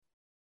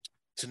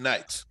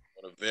Tonight,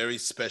 on a very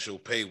special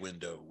pay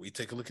window, we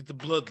take a look at the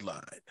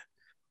bloodline,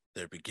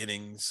 their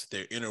beginnings,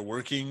 their inner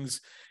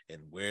workings,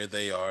 and where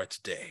they are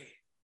today.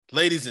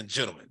 Ladies and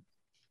gentlemen,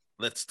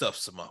 let's stuff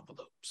some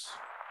envelopes.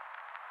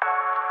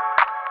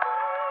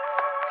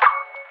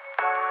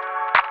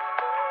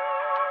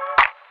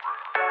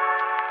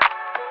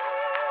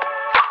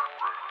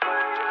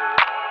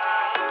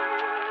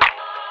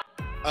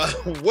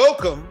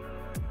 Welcome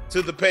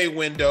to the pay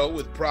window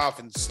with Prof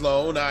and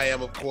Sloan. I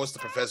am, of course, the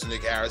Professor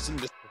Nick Harrison,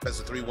 Mr.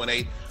 Professor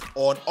 318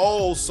 on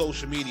all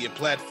social media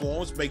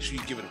platforms. Make sure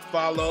you give it a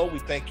follow. We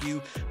thank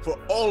you for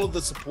all of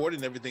the support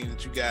and everything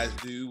that you guys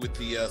do with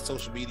the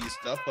social media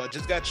stuff.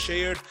 Just got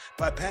shared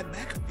by Pat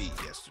McAfee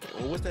yesterday.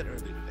 Or was that earlier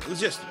today? It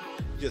was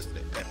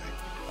yesterday. Pat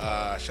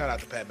McAfee. Shout out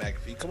to Pat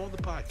McAfee. Come on the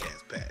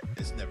podcast, Pat.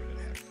 It's never going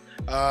to happen.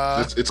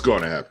 It's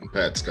going to happen.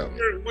 Pat's coming.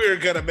 We're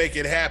going to make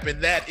it happen.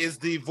 That is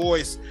the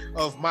voice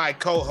of my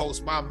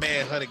co-host, my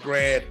man, 100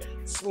 Grand,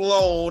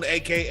 Sloan,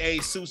 a.k.a.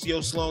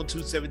 Susio Sloan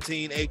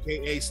 217,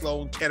 a.k.a.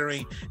 Sloan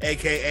Kettering,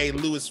 a.k.a.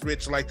 Lewis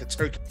Rich like the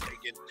turkey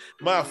bacon.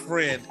 My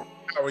friend,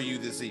 how are you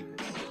this evening?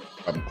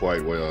 I'm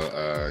quite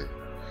well.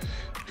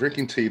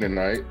 Drinking tea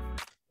tonight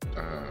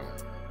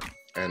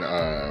and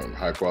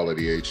high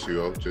quality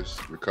H2O.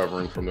 Just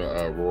recovering from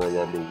the Royal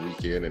Rumble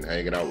weekend and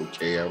hanging out with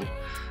Cam,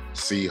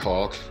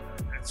 Seahawk,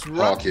 That's right.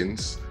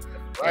 Hawkins.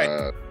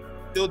 Right.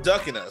 Still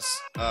ducking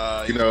us.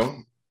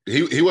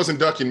 He wasn't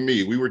ducking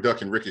me. We were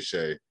ducking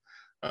Ricochet.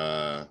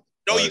 No,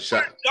 you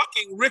were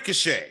ducking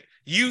Ricochet.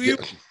 You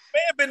may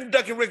have been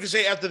ducking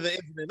Ricochet after the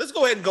incident. Let's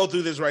go ahead and go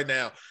through this right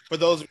now. For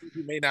those of you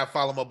who may not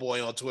follow my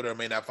boy on Twitter or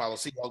may not follow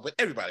Seahawk, but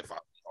everybody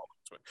follows Seahawk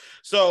on Twitter.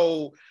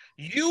 So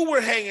you were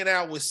hanging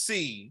out with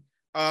C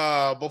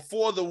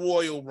before the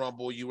Royal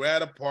Rumble. You were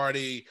at a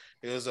party.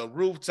 It was a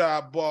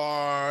rooftop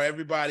bar.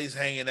 Everybody's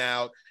hanging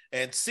out.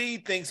 And C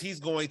thinks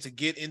he's going to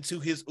get into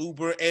his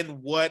Uber.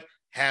 And what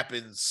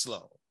happens,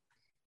 Sloan?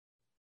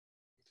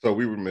 So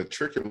we would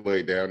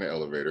matriculate down the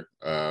elevator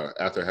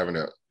after having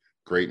a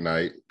great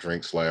night,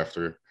 drinks,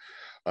 laughter.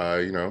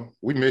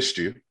 We missed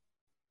you.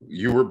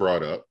 You were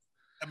brought up.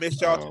 I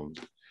missed y'all.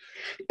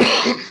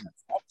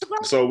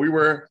 So we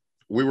were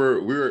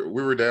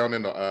down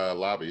in the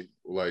lobby,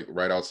 like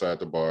right outside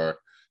the bar,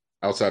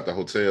 outside the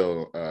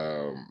hotel.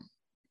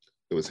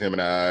 It was him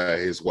and I,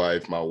 his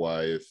wife, my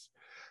wife.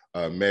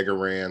 Mega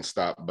Ran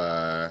stopped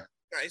by.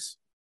 Nice.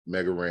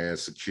 Mega Ran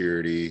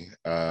security.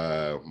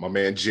 My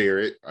man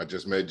Jared. I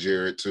just met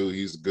Jared too.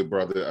 He's a good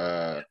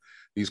brother.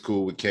 He's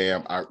cool with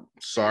Cam. I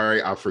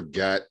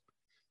forgot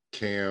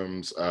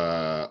Cam's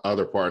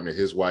other partner,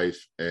 his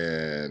wife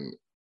and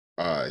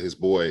his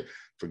boy.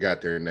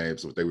 Forgot their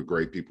names, but they were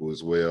great people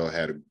as well.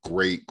 Had a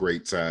great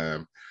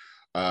time.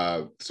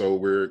 So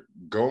we're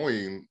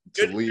going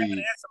to leave.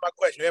 You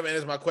haven't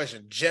answered my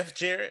question. Jeff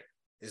Jarrett?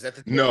 Is that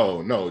the thing?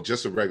 No,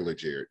 just a regular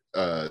Jared.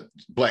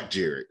 Black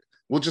Jared.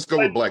 We'll just go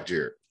with Black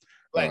Jared.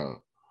 But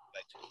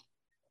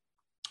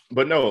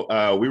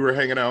no, we were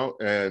hanging out,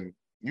 and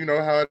you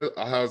know how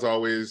it's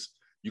always,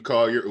 you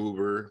call your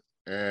Uber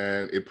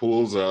and it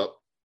pulls up.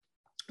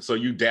 So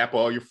you dap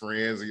all your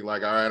friends and you're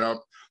like, all right, I'm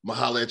gonna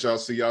holler at y'all,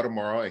 see y'all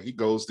tomorrow. And he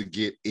goes to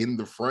get in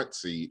the front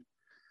seat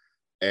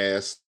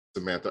as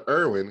Samantha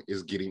Irwin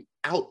is getting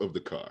out of the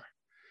car.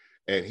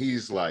 And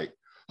he's like,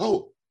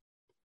 oh,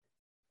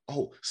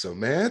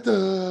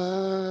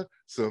 Samantha.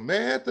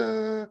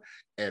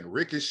 And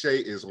Ricochet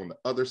is on the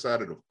other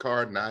side of the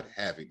car, not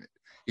having it.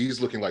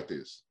 He's looking like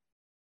this.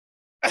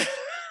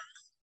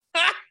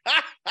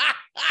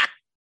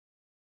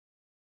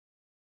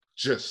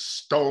 Just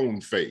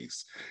stone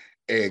face.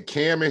 And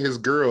Cam and his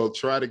girl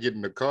try to get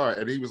in the car,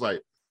 and he was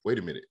like, wait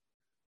a minute.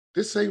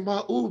 This ain't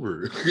my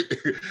Uber.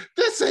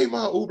 This ain't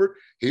my Uber.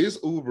 His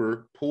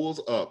Uber pulls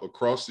up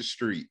across the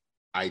street,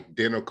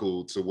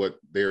 identical to what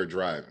they're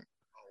driving.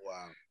 Oh,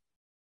 wow.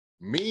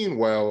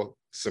 Meanwhile,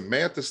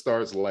 Samantha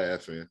starts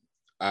laughing.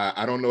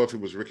 I don't know if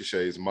it was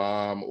Ricochet's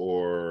mom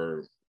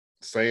or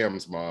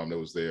Sam's mom that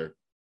was there.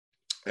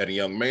 And a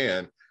young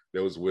man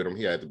that was with him,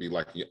 he had to be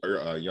like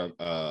a young,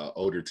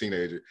 older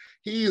teenager.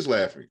 He's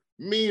laughing.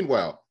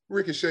 Meanwhile,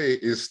 Ricochet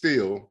is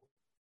still...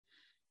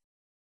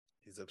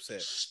 He's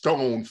upset.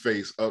 Stone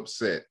face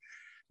upset.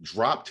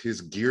 Dropped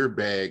his gear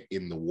bag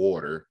in the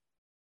water.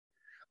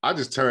 I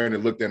just turned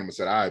and looked at him and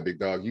said, all right, big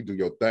dog, you do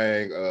your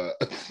thing. I'm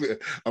going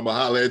to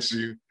holler at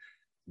you.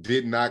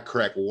 Did not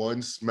crack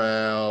one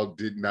smile.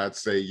 Did not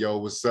say, yo,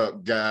 what's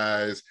up,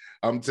 guys?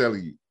 I'm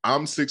telling you,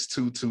 I'm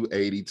 6'2",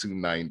 280,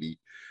 290.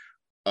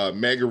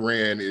 Mega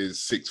Ran is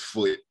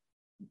 6'2"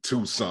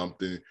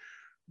 something.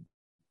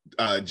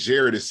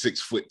 Jared is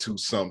 6'2"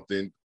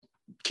 something.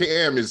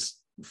 Cam is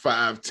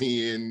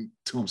 5'10",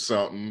 2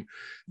 something.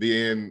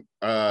 Then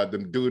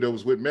the dude that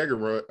was with Mega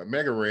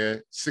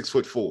Ran,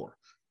 6'4".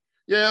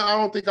 Yeah, I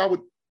don't think I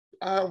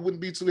wouldn't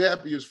be too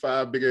happy if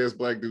 5 big ass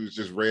black dudes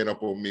just ran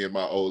up on me and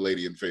my old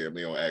lady and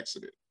family on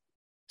accident.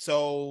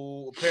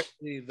 So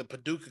apparently the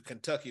Paducah,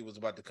 Kentucky was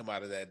about to come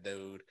out of that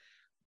dude.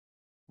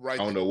 Right.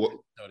 I don't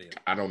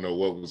know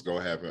what was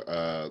going to happen.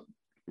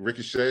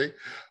 Ricochet,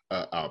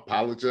 I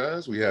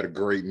apologize. We had a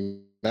great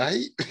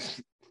night.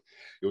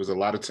 It was a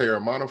lot of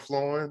Terramana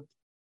flowing.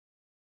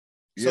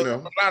 So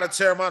a lot of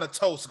Terramana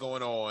toast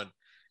going on.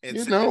 And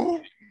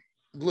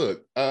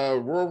look,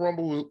 Royal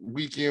Rumble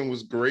weekend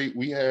was great.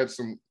 We had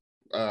some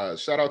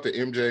shout out to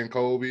MJ and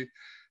Kobe.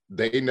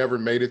 They never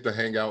made it to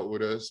hang out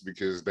with us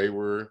because they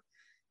were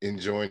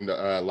enjoying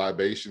the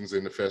libations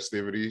and the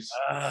festivities.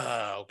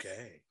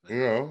 Okay.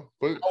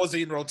 But I was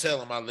eating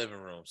Rotel in my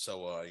living room,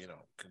 so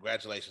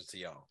congratulations to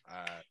y'all.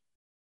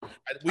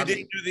 We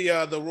did do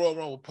the Royal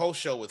Rumble post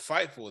show with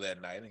Fightful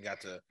that night and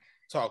got to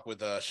talk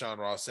with Sean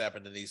Ross Sapp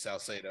and Denise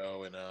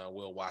Salcedo and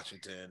Will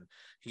Washington.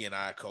 He and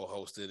I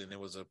co-hosted, and it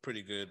was a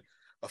pretty good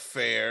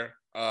affair.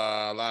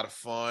 A lot of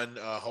fun.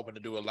 Hoping to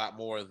do a lot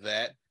more of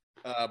that.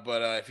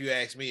 But if you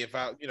ask me,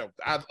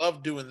 I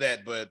love doing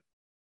that, but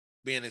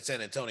being in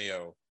San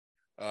Antonio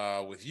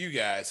with you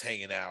guys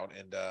hanging out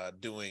and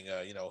doing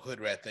hood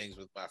rat things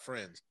with my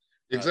friends.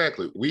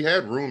 Exactly. We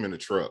had room in the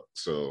truck,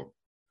 so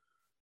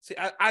see,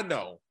 I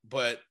know,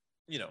 but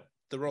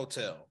the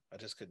Rotel, I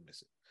just couldn't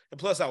miss it. And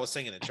plus I was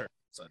singing in church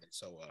Sunday,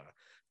 so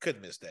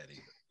couldn't miss that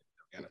either.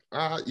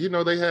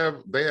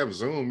 They have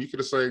Zoom. You could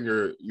have sang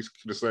your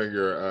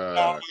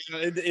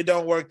it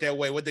don't work that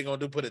way. What they gonna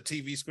do? Put a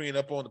TV screen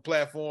up on the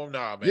platform?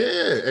 Nah, man.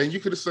 Yeah, and you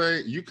could have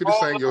sang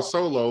your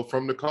solo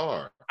from the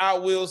car. I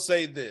will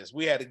say this: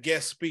 we had a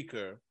guest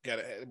speaker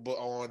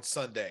on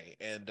Sunday,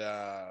 and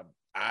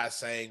I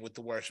sang with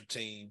the worship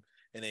team,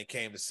 and then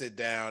came to sit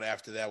down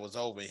after that was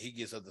over. And he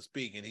gets up to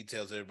speak, and he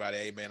tells everybody,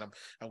 "Hey, man,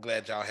 I'm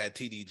glad y'all had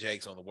TD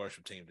Jakes on the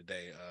worship team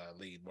today,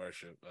 lead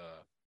worship."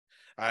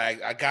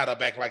 I got up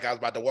back like I was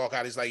about to walk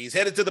out. He's like, he's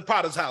headed to the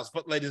Potter's house,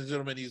 but ladies and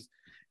gentlemen, he's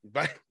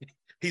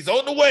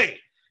on the way.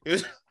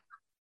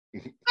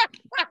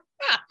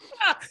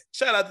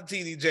 Shout out to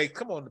TD Jakes.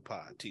 Come on the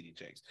pod, TD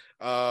Jakes.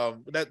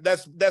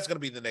 That's gonna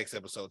be the next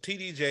episode.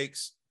 TD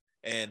Jakes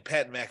and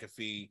Pat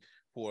McAfee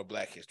for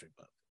Black History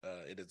Month.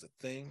 It is a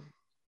thing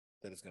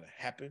that is gonna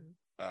happen.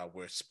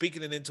 We're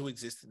speaking it into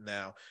existence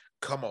now.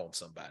 Come on,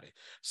 somebody.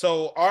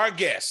 So our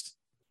guest.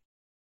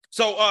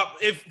 So,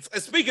 if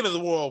speaking of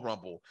the Royal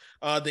Rumble,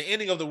 the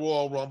ending of the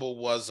Royal Rumble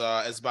was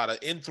as about as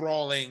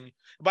enthralling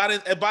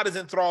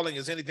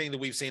as anything that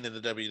we've seen in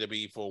the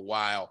WWE for a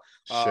while.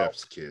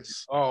 Chef's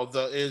kiss.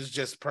 It's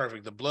just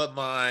perfect. The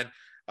bloodline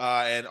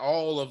and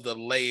all of the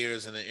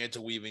layers and the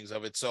interweavings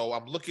of it. So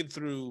I'm looking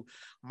through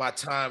my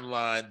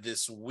timeline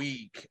this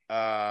week,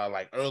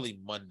 like early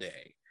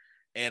Monday,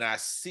 and I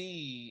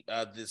see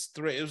this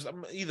thread. It was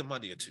either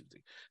Monday or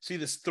Tuesday. See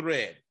this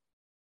thread.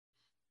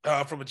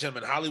 From a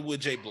gentleman,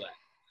 Hollywood J.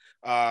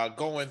 Black,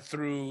 going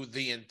through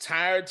the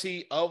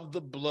entirety of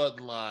the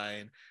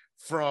bloodline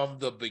from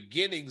the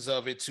beginnings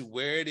of it to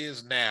where it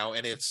is now.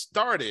 And it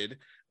started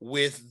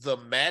with the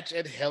match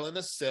at Hell in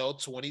a Cell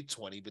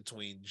 2020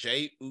 between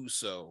Jey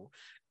Uso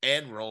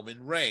and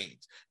Roman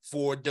Reigns.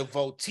 For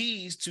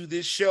devotees to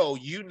this show,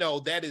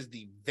 that is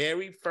the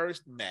very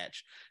first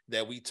match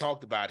that we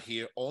talked about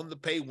here on the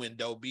pay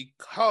window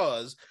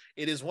because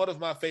it is one of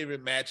my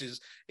favorite matches.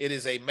 It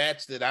is a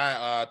match that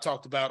I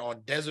talked about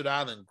on Desert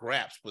Island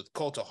Graps with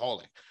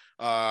Cultaholic.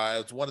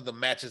 It's one of the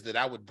matches that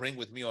I would bring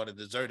with me on a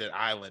deserted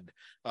island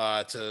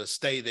to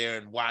stay there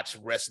and watch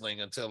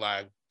wrestling until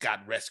I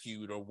got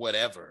rescued or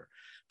whatever.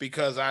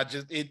 Because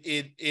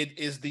it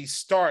is the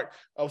start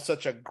of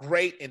such a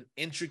great and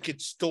intricate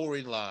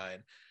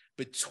storyline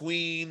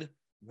between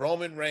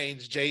Roman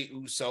Reigns, Jey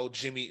Uso,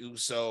 Jimmy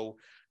Uso,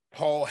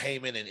 Paul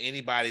Heyman, and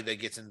anybody that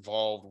gets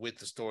involved with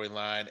the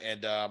storyline.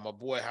 And my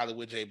boy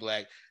Hollywood J.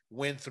 Black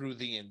went through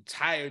the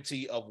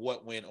entirety of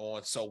what went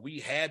on. So we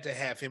had to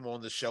have him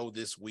on the show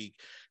this week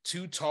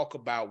to talk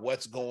about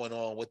what's going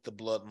on with the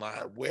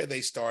bloodline, where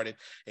they started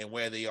and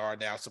where they are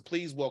now. So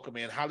please welcome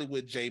in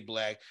Hollywood J.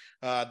 Black,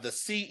 the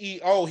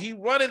CEO. He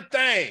running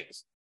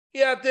things.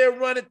 He out there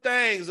running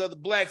things of the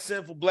Black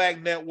Sinful Black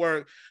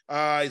Network.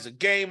 He's a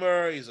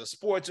gamer. He's a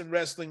sports and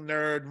wrestling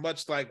nerd,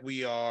 much like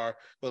we are.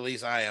 Well, at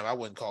least I am. I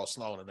wouldn't call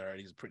Sloan a nerd.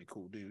 He's a pretty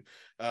cool dude.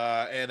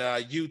 And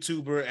a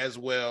YouTuber as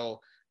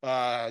well.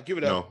 Give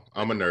it up. No,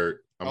 I'm a nerd.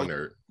 I'm a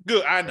nerd.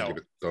 Good, I know.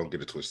 Don't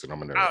get it twisted.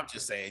 I'm a nerd. I'm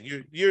just saying,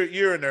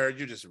 you're a nerd.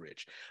 You're just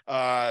rich.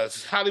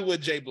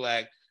 Hollywood J.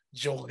 Black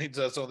joins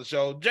us on the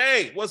show.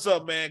 Jay, what's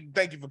up, man?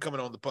 Thank you for coming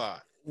on the pod.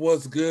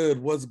 What's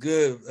good?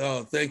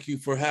 Thank you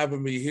for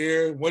having me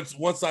here. Once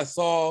I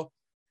saw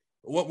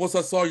your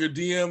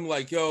DM,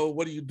 like, yo,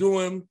 what are you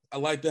doing?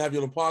 I'd like to have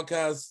you on the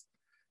podcast.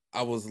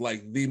 I was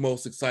like the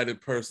most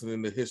excited person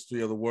in the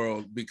history of the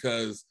world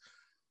because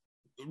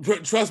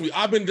trust me,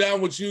 I've been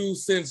down with you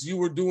since you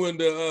were doing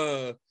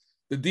the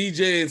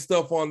DJ and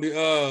stuff on the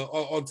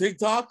on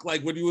TikTok,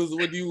 like when you was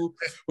like,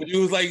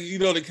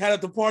 the cat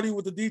at the party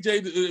with the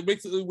DJ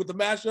mix with the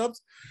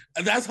mashups,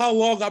 and that's how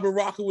long I've been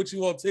rocking with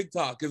you on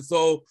TikTok. And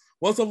so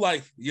once I'm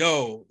like,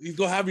 yo, he's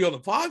gonna have me on the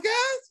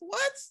podcast,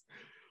 what?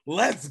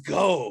 Let's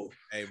go.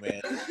 Hey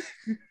man,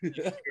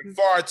 you're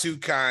far too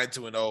kind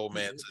to an old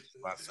man such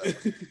as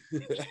myself.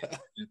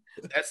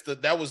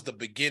 That was the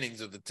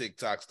beginnings of the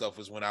TikTok stuff,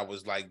 was when I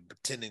was like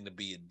pretending to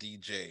be a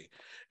DJ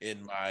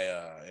in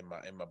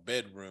my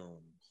bedroom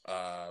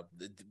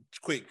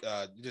quick,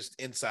 just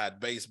inside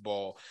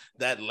baseball,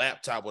 that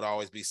laptop would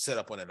always be set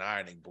up on an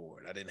ironing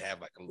board. I didn't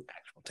have like an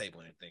actual table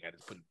or anything. I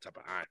just put it on top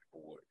of ironing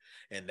board,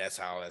 and that's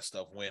how that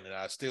stuff went. And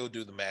I still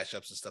do the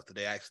mashups and stuff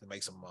today. I actually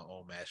make some of my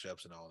own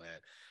mashups and all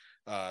that.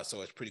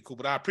 So it's pretty cool.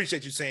 But I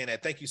appreciate you saying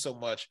that. Thank you so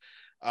much.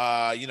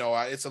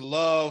 It's a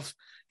love.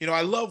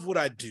 I love what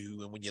I do,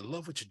 and when you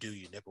love what you do,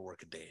 you never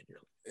work a day in your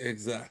life.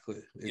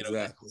 Exactly.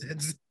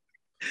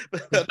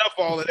 Enough of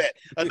all of that.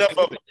 Enough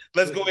of it.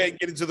 Let's go ahead and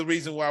get into the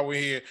reason why we're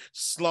here.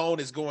 Sloan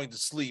is going to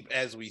sleep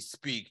as we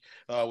speak,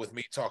 with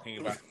me talking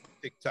about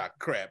TikTok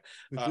crap.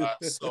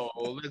 So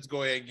let's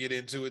go ahead and get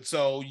into it.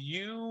 So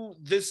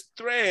this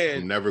thread.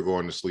 I'm never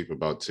going to sleep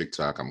about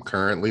TikTok. I'm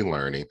currently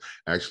learning.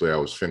 Actually, I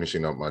was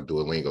finishing up my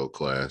Duolingo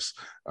class.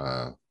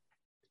 I'm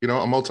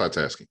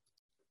multitasking.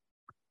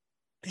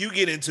 You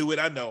get into it,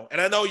 I know.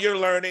 And I know you're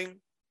learning.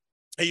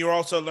 And you're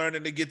also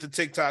learning to get the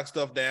TikTok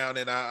stuff down,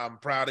 and I'm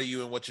proud of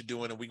you and what you're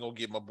doing. And we're gonna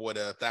get my boy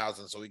to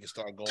 1,000 so we can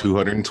start going.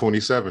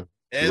 227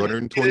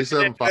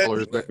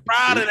 followers.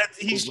 Proud of that.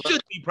 He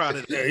should be proud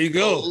of that. There you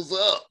go.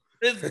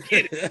 Let's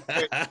get it.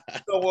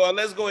 So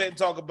let's go ahead and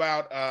talk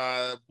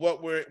about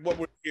what we're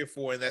here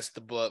for, and that's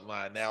the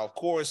bloodline. Now, of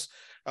course,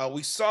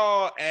 we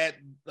saw at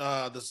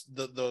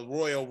the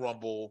Royal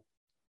Rumble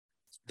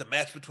the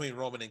match between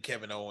Roman and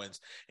Kevin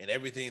Owens, and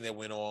everything that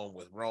went on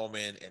with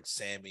Roman and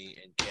Sami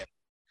and Kevin,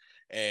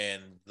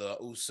 and the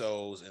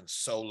Usos and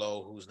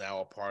Solo, who's now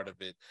a part of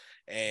it,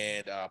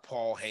 and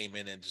Paul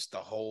Heyman, and just the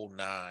whole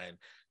nine.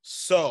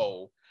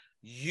 So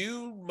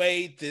you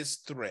made this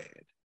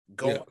thread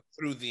going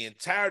through the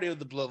entirety of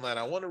the bloodline.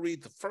 I want to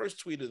read the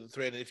first tweet of the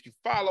thread, and if you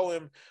follow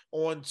him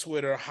on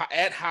Twitter,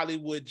 at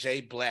Hollywood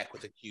J Black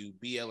with a Q,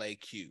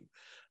 BLAQ.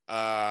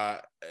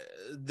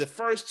 The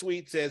first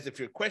tweet says, if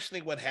you're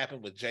questioning what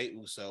happened with Jey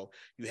Uso,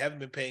 you haven't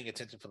been paying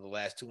attention for the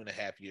last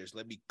 2.5 years.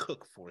 Let me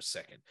cook for a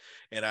second.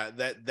 And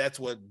that's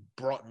what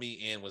brought me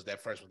in, was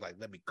that first was like,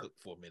 let me cook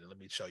for a minute. Let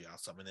me show y'all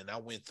something. And I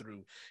went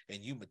through,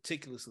 and you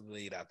meticulously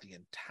laid out the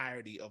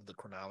entirety of the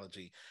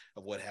chronology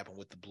of what happened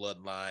with the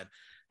bloodline.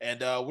 And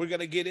we're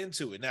going to get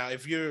into it. Now,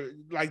 if you're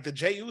like the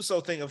Jey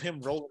Uso thing of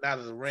him rolling out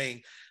of the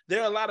ring,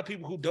 there are a lot of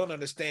people who don't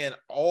understand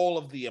all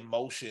of the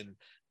emotion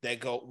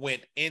that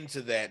went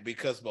into that,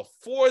 because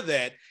before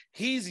that,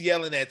 he's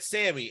yelling at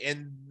Sami,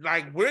 and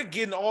like we're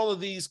getting all of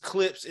these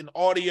clips and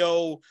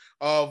audio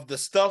of the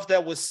stuff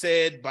that was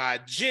said by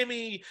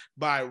Jimmy,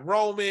 by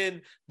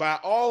Roman, by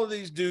all of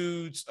these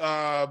dudes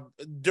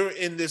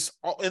in this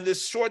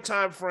short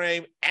time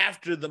frame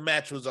after the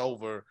match was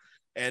over,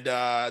 and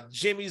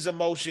Jimmy's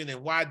emotion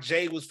and why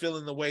Jey was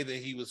feeling the way that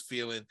he was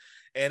feeling,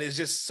 and it's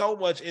just so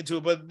much into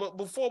it. But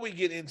before we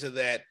get into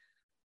that,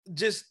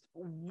 just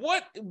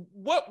what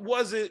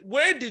was it?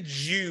 Where did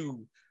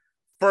you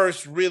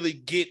first really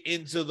get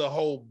into the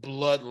whole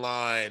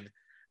bloodline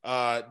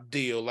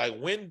deal? Like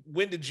when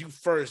did you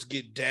first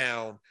get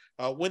down?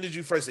 When did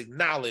you first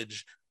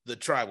acknowledge the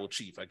tribal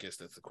chief? I guess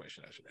that's the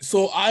question I should ask.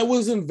 So I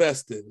was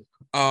invested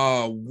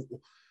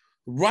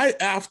right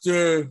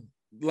after,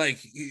 like,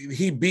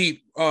 he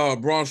beat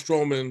Braun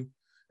Strowman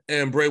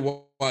and Bray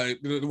Wyatt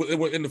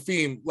in the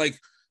Fiend, like,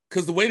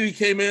 because the way that he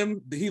came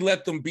in, he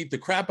let them beat the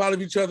crap out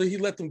of each other. He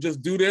let them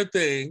just do their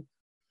thing.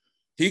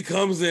 He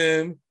comes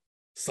in,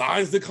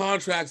 signs the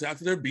contracts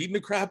after they're beating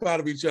the crap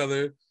out of each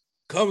other,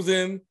 comes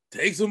in,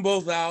 takes them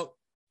both out,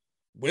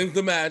 wins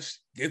the match,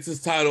 gets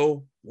his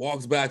title,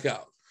 walks back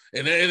out.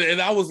 And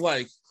I was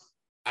like,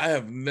 I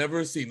have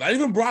never seen, not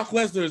even Brock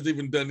Lesnar has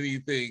even done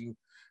anything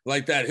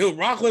like that.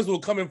 Brock Lesnar will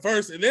come in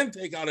first and then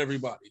take out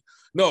everybody.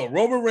 No,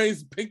 Roman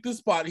Reigns picked the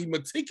spot. He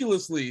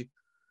meticulously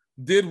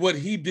did what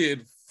he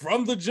did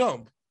from the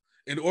jump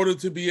in order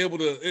to be able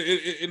to,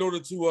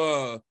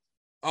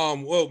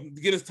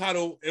 get his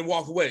title and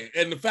walk away.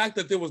 And the fact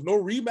that there was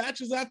no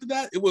rematches after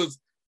that, it was,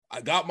 I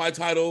got my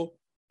title,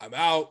 I'm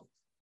out,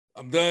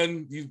 I'm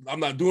done. I'm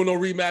not doing no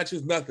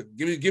rematches, nothing.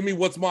 Give me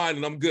what's mine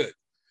and I'm good.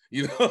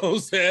 You know what I'm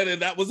saying?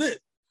 And that was it.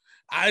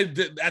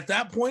 At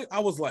that point, I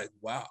was like,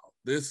 wow,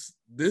 this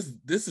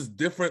is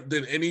different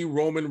than any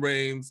Roman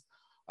Reigns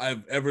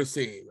I've ever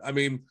seen. I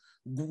mean,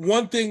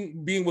 one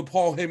thing, being with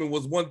Paul Heyman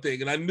was one thing,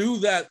 and I knew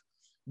that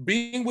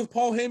being with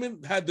Paul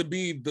Heyman had to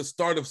be the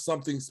start of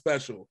something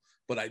special,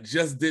 but I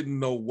just didn't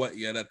know what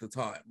yet at the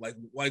time. Like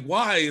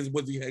why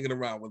was he hanging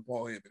around with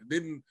Paul Heyman? It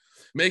didn't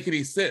make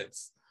any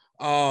sense.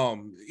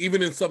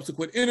 Even in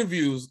subsequent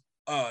interviews,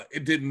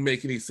 it didn't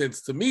make any sense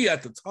to me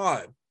at the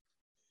time.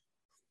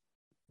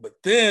 But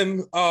then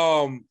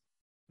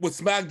with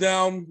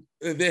SmackDown,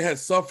 they had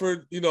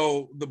suffered,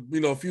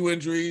 a few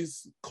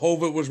injuries.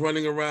 COVID was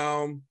running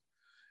around.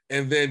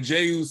 And then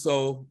Jey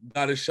Uso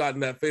got his shot in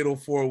that fatal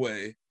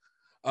 4-way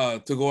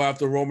to go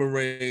after Roman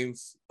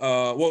Reigns.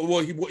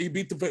 He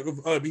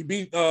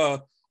beat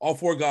all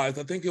four guys.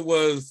 I think it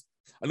was,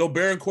 I know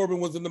Baron Corbin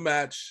was in the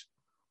match.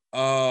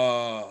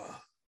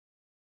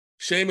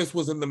 Sheamus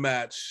was in the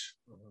match.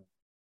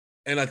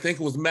 And I think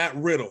it was Matt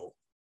Riddle.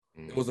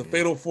 It was a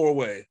fatal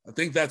 4-way. I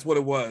think that's what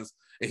it was.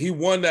 And he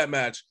won that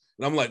match.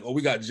 And I'm like, oh,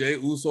 we got Jey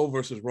Uso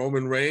versus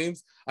Roman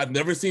Reigns. I've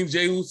never seen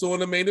Jey Uso in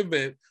the main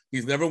event.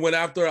 He's never went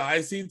after an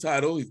IC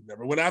title. He's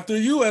never went after a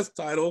US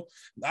title,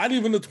 not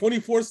even the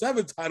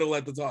 24/7 title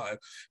at the time.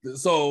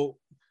 So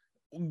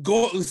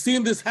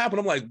seeing this happen,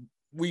 I'm like,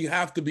 we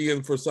have to be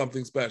in for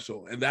something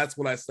special. And that's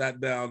when I sat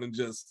down and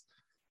just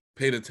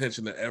paid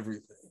attention to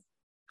everything.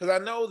 Because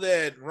I know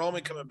that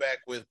Roman coming back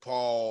with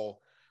Paul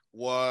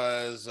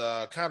was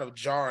kind of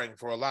jarring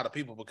for a lot of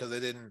people because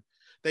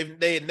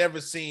they had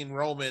never seen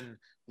Roman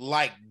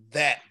like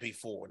that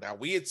before. Now,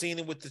 we had seen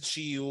him with the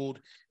Shield,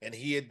 and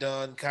he had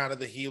done kind of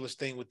the heelish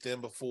thing with them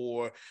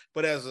before.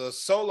 But as a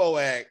solo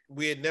act,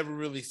 we had never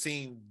really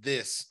seen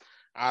this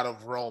out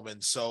of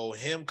Roman. So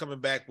him coming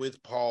back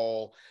with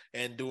Paul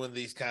and doing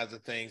these kinds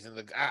of things, and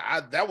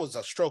that was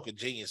a stroke of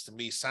genius to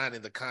me,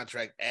 signing the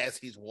contract as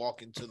he's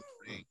walking to the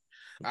ring.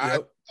 I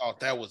thought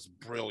that was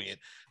brilliant.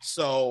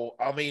 So,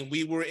 I mean,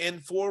 we were in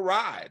for a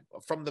ride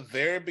from the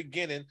very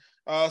beginning.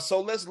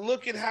 So let's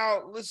look at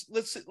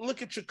let's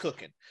look at your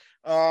cooking.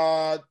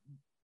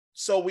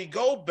 So we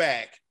go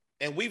back,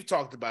 and we've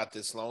talked about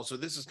this, Sloan, so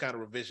this is kind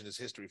of revisionist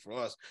history for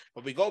us.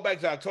 But we go back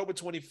to October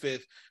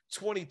 25th,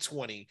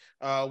 2020,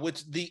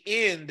 which the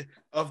end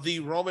of the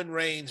Roman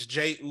Reigns,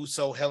 Jey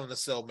Uso Hell in a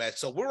Cell match.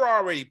 So we're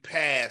already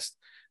past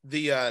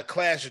the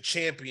Clash of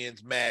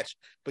Champions match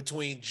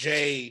between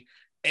Jey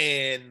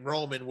and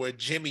Roman, where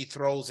Jimmy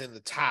throws in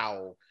the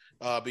towel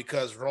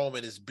because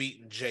Roman is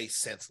beating Jey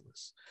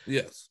senseless.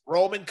 Yes.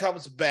 Roman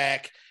comes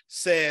back,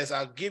 says,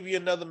 I'll give you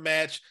another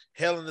match,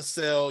 Hell in a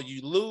Cell.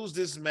 You lose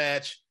this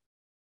match,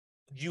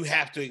 you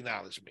have to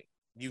acknowledge me.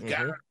 You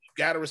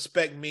got to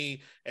respect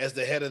me as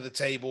the head of the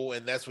table,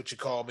 and that's what you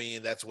call me,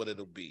 and that's what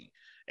it'll be.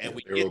 And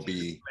there will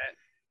be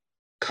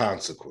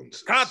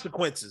consequences.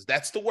 Consequences.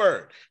 That's the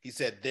word. He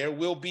said there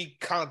will be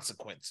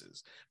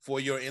consequences for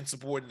your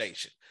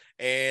insubordination.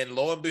 And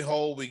lo and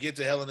behold, we get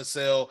to Hell in a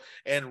Cell,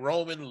 and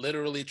Roman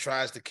literally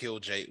tries to kill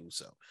Jey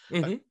Uso.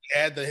 He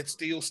had the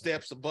steel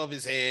steps above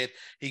his head.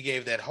 He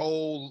gave that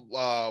whole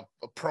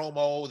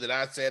promo that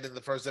I said in the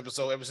first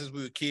episode. Ever since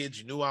we were kids,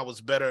 you knew I was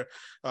better.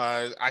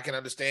 I can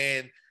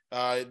understand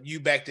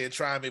you back there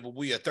trying me, but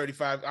we are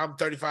 35. I'm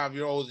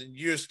 35-year-old, and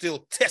you're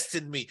still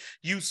testing me.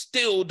 You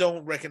still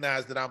don't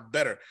recognize that I'm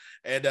better.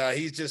 And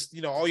he's just,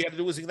 all you have to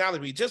do is acknowledge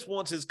me. He just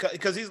wants his,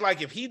 because he's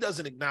like, if he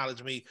doesn't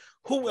acknowledge me,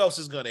 who else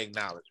is going to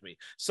acknowledge me?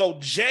 So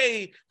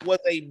Jey was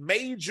a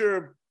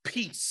major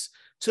piece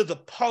to the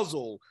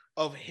puzzle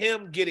of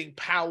him getting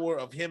power,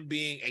 of him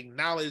being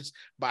acknowledged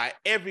by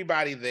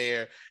everybody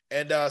there.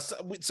 And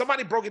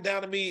somebody broke it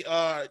down to me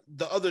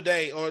the other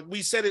day, or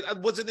we said it,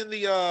 was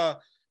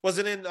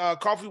it in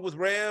Coffee with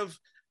Rev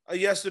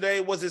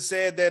yesterday? Was it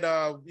said that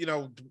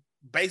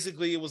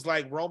basically it was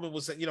like Roman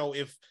was saying,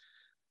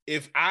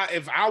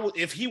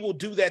 if he will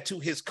do that to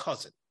his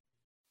cousin.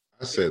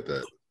 I said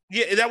that.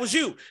 Yeah, that was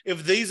you.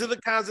 If these are the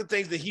kinds of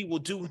things that he will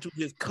do to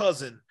his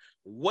cousin,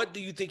 what do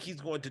you think he's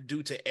going to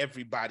do to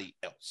everybody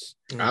else?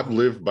 I've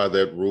lived by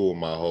that rule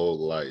my whole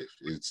life.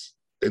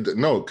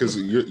 Because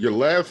you're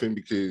laughing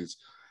because,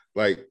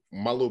 like,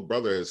 my little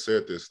brother has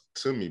said this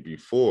to me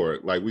before.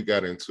 Like, we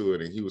got into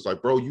it, and he was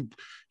like, "Bro, you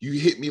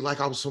hit me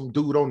like I was some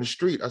dude on the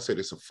street." I said,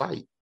 "It's a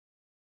fight."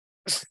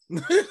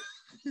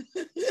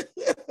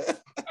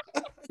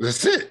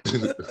 That's it.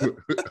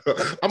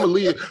 I'm gonna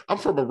leave. I'm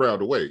from around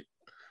the way.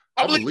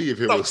 I'm gonna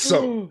leave him with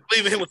something.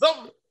 Leaving him with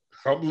something.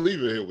 I'm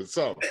leaving him with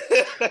something.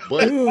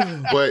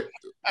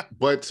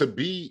 But to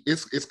be,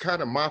 it's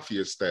kind of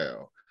mafia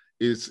style.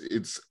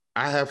 It's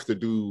I have to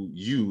do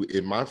you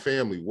in my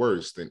family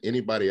worse than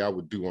anybody I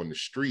would do on the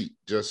street,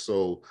 just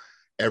so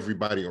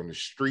everybody on the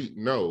street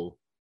know,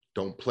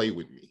 don't play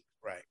with me.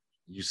 Right.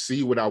 You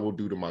see what I will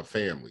do to my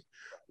family.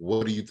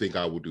 What do you think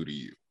I will do to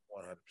you?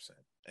 100%.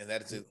 And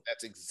that's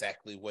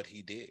exactly what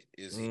he did.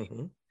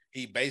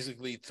 He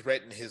basically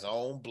threatened his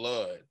own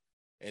blood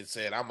and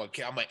said, I'm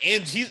gonna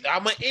end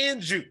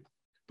you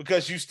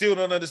because you still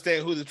don't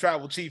understand who the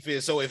tribal chief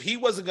is. So if he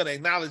wasn't gonna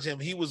acknowledge him,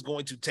 he was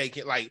going to take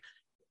it, like,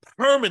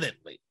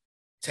 permanently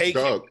take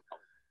him.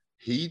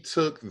 He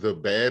took the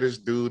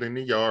baddest dude in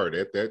the yard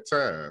at that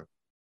time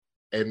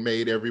and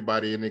made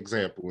everybody an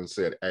example and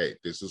said, "Hey,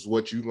 this is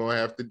what you're gonna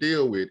have to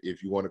deal with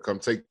if you want to come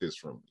take this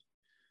from me.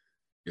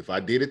 If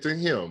I did it to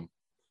him,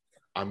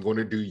 I'm going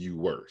to do you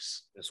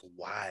worse." It's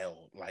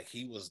wild. Like,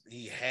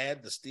 he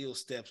had the steel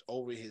steps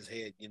over his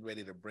head, getting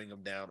ready to bring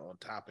him down on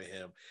top of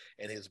him,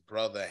 and his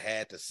brother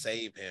had to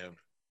save him,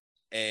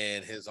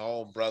 and his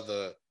own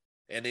brother,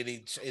 and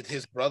then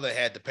his brother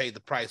had to pay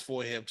the price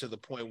for him, to the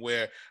point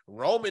where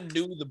Roman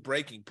knew the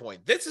breaking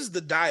point. This is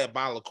the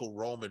diabolical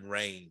Roman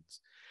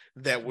Reigns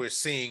that we're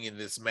seeing in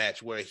this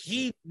match, where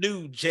he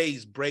knew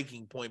Jey's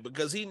breaking point,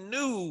 because he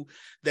knew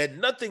that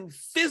nothing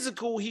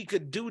physical he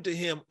could do to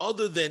him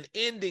other than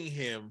ending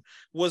him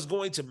was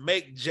going to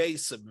make Jey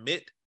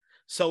submit.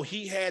 So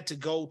he had to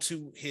go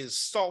to his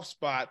soft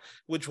spot,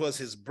 which was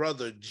his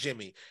brother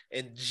Jimmy.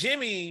 And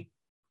Jimmy,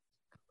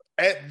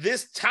 at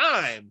this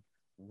time,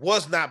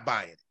 was not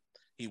buying it.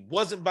 He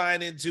wasn't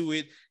buying into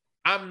it.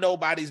 I'm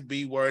nobody's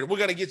B word. We're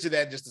gonna get to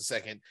that in just a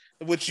second.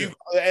 Which you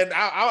and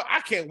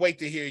I can't wait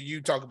to hear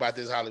you talk about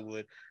this,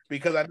 Hollywood,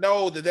 because I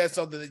know that that's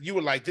something that you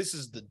were like. This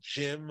is the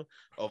gem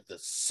of the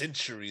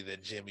century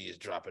that Jimmy is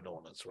dropping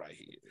on us right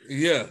here.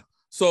 Yeah.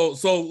 So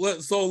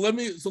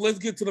let's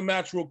get to the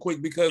match real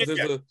quick, because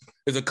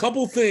there's a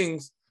couple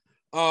things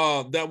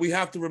that we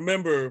have to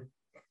remember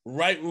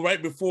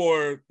right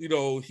before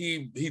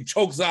he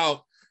chokes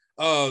out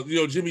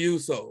Jimmy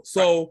Uso.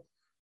 So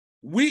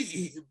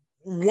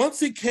once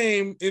he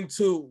came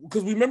into,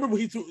 because remember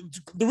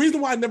the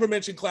reason why I never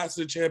mentioned Clash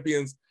of the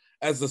Champions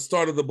as the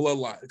start of the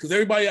bloodline, because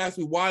everybody asked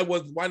me why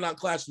not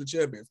Clash of the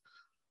Champions.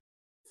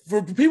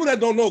 For people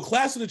that don't know,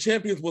 Clash of the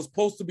Champions was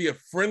supposed to be a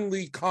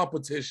friendly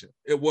competition.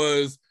 It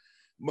was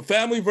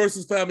family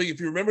versus family.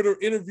 If you remember the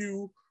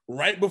interview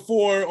right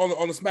before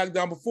on the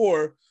SmackDown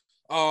before,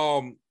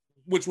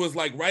 which was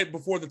like right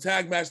before the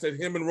tag match that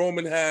him and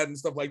Roman had and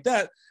stuff like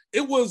that,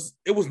 it was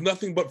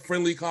nothing but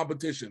friendly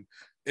competition.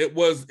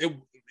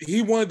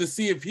 He wanted to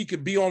see if he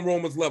could be on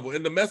Roman's level.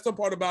 And the messed up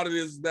part about it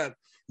is that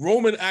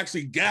Roman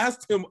actually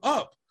gassed him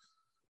up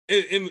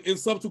in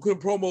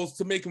subsequent promos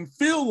to make him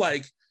feel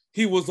like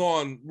he was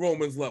on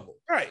Roman's level.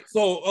 Right.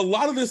 So a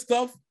lot of this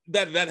stuff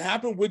that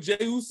happened with Jey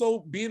Uso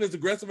being as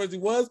aggressive as he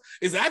was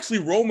is actually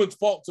Roman's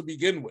fault to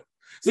begin with.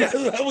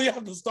 So we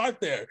have to start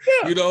there,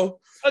 Again,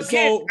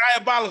 so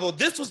diabolical.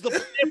 This was the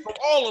plan from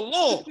all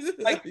along.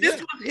 Like,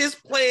 this was his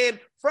plan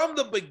from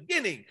the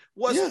beginning,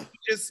 was to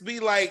just be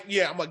like,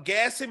 I'm going to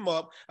gas him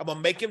up. I'm going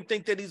to make him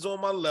think that he's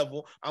on my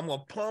level. I'm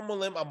going to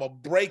pummel him. I'm going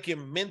to break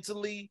him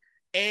mentally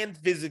and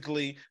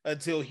physically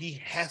until he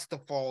has to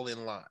fall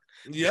in line.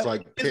 It's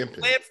like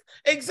pimping.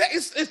 Exactly.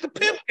 It's the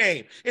pimp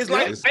game. It's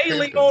like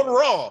Bailey on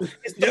Raw.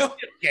 It's the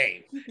pimp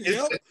game.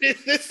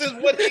 This is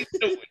what he's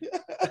doing.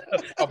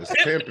 It's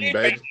pimping,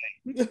 baby.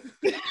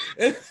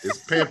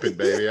 It's pimping,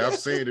 baby. I've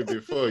seen it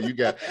before.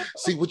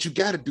 What you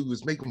got to do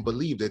is make them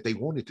believe that they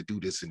wanted to do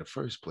this in the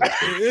first place.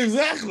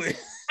 Exactly.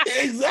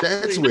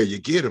 That's where you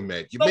get them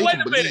at. You make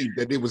them believe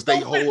that it was their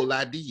whole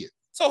idea.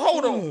 So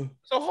hold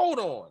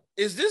on.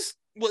 Is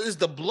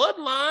the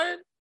bloodline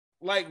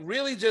like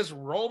really just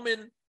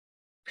Roman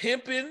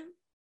pimping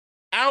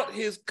out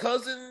his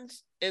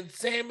cousins and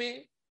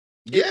Sammy?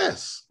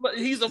 Yes.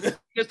 He's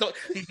just a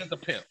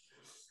pimp.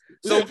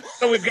 So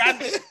we've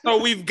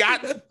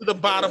gotten to the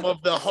bottom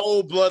of the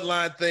whole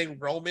bloodline thing.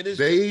 Roman is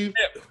they've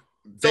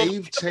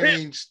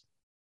changed.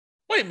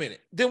 Wait a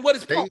minute. Then what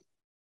is Paul?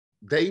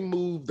 They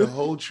moved the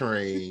whole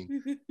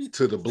train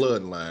to the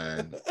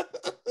bloodline.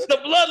 The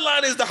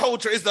bloodline is the whole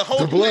train. The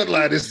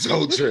bloodline is the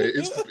whole train.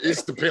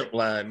 It's the pimp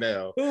line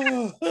now.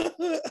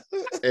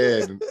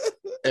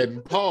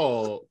 And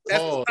Paul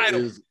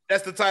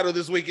that's the title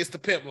this week. It's the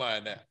pimp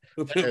line now.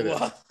 The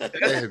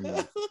pimp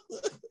line.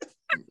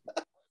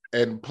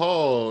 And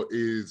Paul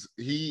is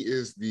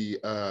the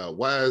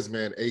wise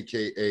man,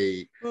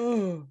 aka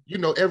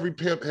every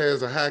pimp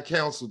has a high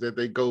council that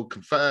they go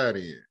confide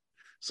in.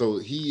 So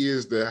he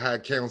is the high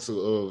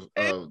council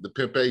of the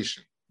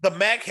pimpation. The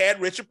Mac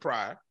had Richard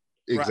Pryor.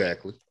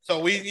 Exactly. Right?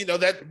 So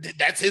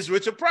that's his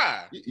Richard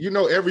Pryor.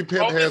 Every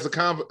pimp has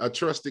a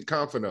trusted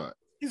confidant.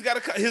 He's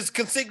got his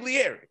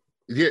consigliere.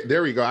 Yeah,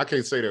 there we go. I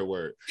can't say that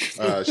word.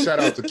 Shout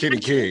out to Kenny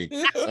King.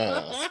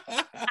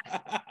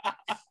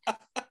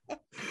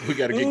 We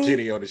got to get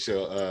Kenny on the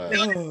show.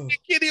 Get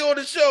Kenny on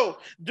the show.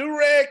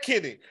 Do-rag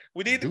Kenny.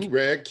 We need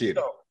do-rag Kenny.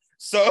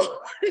 So.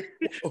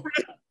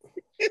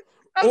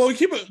 Well,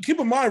 keep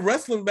in mind,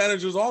 wrestling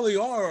managers, all they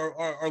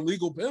are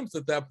legal pimps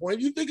at that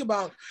point. You think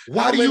about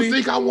why do you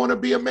think I want to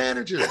be a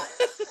manager?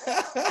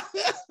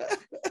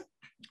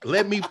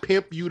 Let me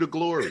pimp you to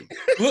glory.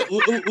 Look,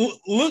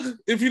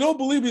 if you don't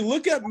believe me,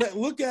 look at in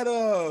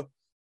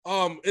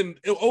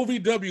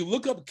OVW,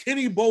 look up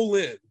Kenny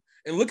Bolin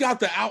and look out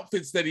the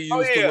outfits that he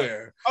used to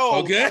wear.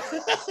 Okay.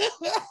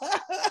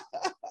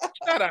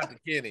 Shout out to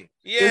Kenny.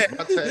 Yeah.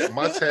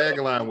 My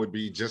tagline would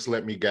be, just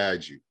let me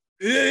guide you.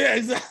 Yeah,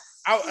 exactly.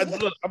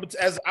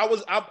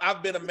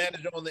 I've been a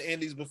manager on the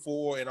Indies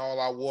before, and all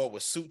I wore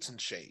was suits and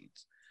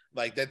shades.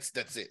 Like that's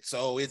it.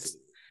 So it's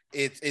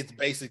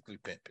basically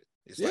pimping.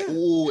 It's like,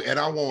 ooh, and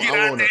I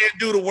want to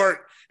do the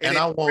work, and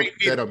I want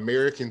that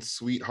American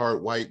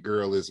sweetheart white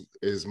girl is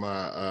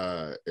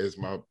my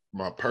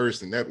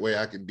person. That way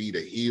I could be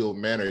the heel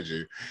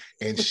manager,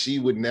 and she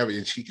would never,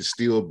 and she could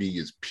still be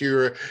as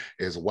pure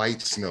as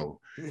white snow.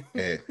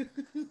 And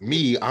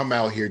me, I'm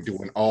out here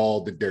doing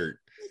all the dirt.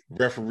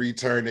 Referee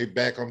turn they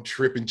back, I'm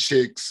tripping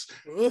chicks.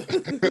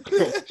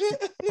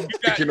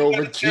 Picking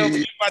over kids.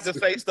 You about to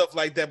say stuff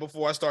like that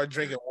before I start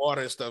drinking water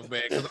and stuff,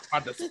 man, because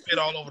I'm about to spit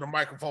all over the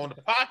microphone.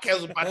 The podcast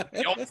is about to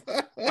be on,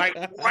 like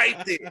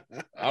right there.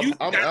 I'm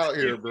out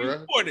here,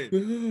 bro.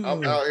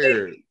 I'm out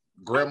here.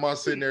 Grandma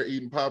sitting there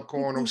eating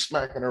popcorn. I'm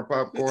smacking her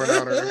popcorn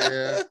out of her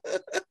hand.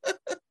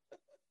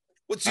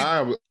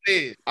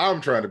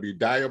 I'm trying to be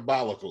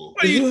diabolical.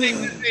 What do you think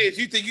this is?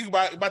 You think you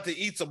about to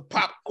eat some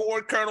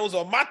popcorn kernels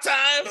on my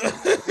time?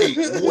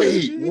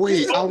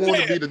 Wait.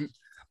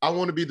 I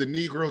want to be the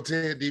Negro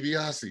Ted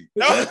DiBiase.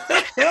 No.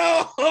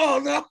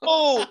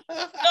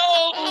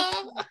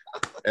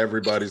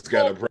 Everybody's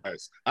got a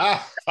price.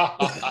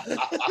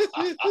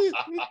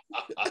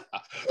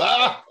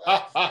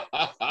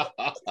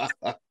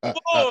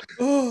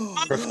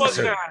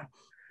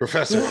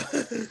 Professor,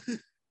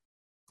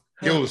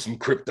 give him some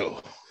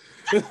crypto.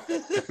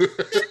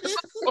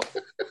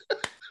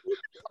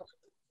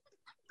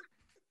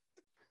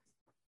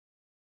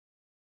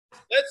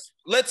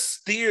 Let's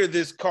steer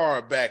this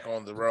car back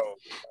on the road.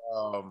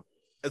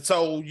 And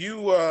so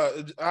you,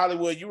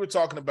 Hollywood, you were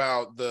talking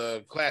about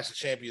the Clash of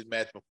Champions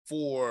match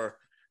before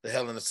the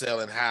Hell in a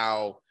Cell and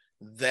how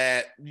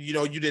that, you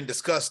didn't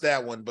discuss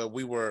that one, but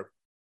we were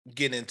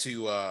getting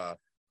into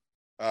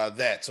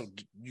that. So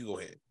you go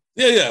ahead.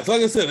 Yeah. So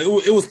like I said,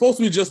 it was supposed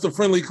to be just a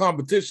friendly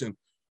competition.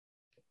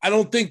 I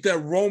don't think that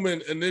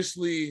Roman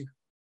initially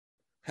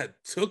had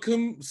took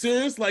him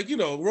serious. Like,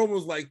 Roman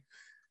was like,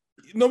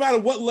 no matter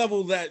what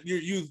level that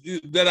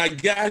that I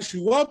gas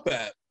you up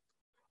at,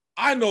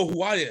 I know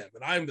who I am,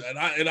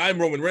 and I'm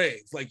Roman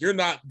Reigns. Like, you're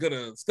not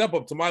gonna step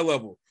up to my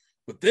level.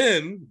 But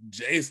then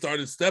Jay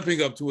started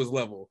stepping up to his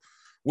level,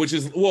 which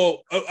is,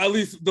 at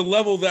least the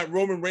level that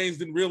Roman Reigns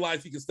didn't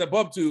realize he could step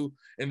up to,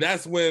 and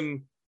that's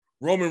when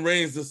Roman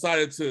Reigns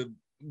decided to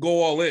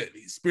go all in.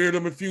 He speared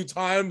him a few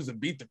times and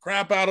beat the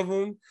crap out of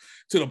him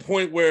to the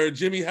point where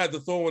Jimmy had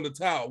to throw in the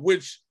towel,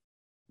 which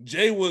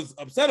Jay was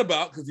upset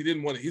about because he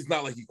didn't want to. He's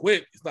not like he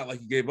quit. It's not like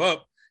he gave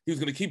up. He was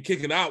going to keep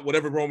kicking out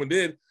whatever Roman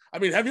did. I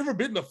mean, have you ever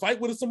been in a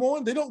fight with a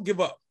Samoan? They don't give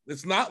up.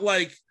 It's not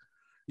like,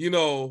 they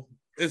don't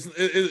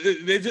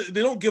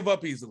give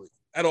up easily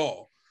at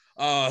all.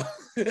 My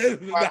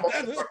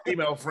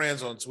female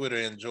friends on Twitter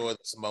enjoy the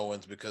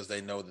Samoans because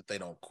they know that they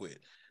don't quit.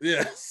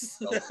 Yes.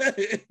 So,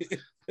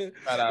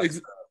 shout out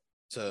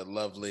to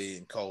Lovely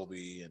and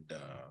Colby and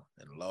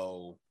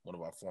Lo, one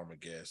of our former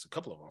guests, a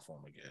couple of our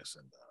former guests,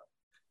 and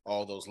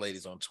all those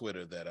ladies on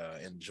Twitter that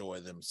enjoy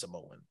them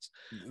Samoans.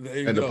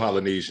 And the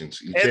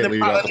Polynesians. You can't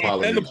leave out the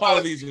Polynesians. And the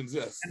Polynesians,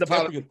 yes.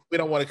 And we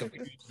don't want to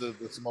confuse the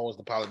Samoans,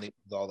 the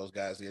Polynesians, all those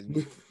guys.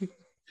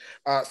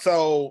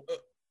 So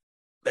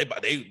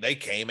they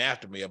came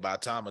after me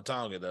about Tama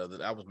Tonga.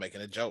 I was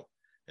making a joke.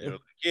 They were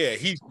like, yeah,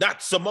 he's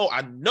not Samoan.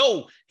 I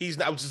know he's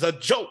not, which is a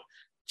joke.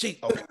 Gee,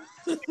 okay.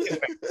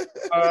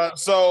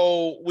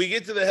 So we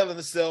get to the Hell in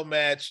a Cell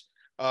match.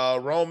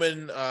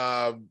 Roman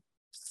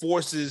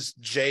forces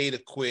Jay to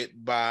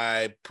quit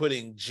by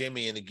putting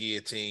Jimmy in the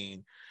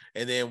guillotine,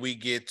 and then we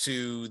get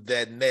to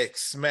that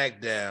next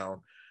SmackDown,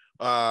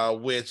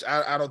 which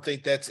I don't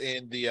think that's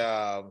in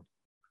the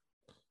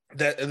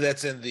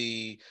that's in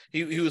the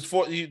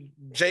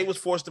Jay was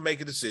forced to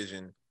make a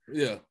decision.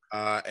 Yeah.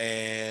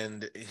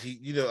 And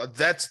he,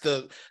 that's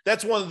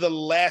one of the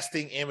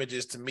lasting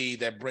images to me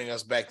that bring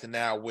us back to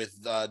now with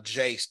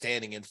Jay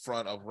standing in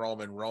front of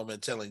Roman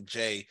telling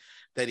Jay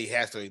that he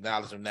has to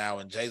acknowledge him now,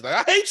 and Jay's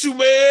like, I hate you,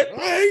 man.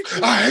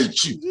 I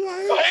hate you,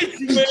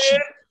 man.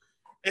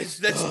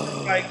 That's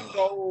like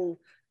so.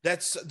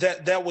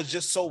 That was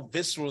just so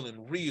visceral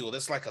and real.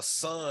 That's like a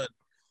son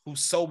who's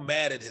so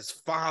mad at his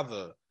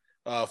father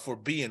for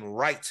being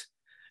right.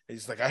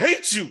 He's like, I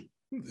hate you.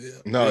 Yeah.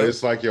 No,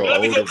 it's like your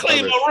older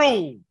clean brother. My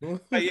room.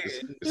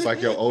 It's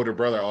like your older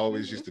brother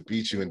always used to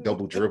beat you in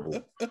double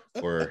dribble,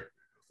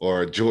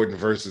 or Jordan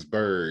versus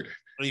Bird.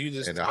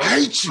 And I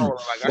hate you.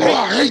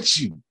 I hate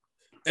you.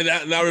 And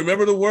I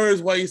remember the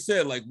words why he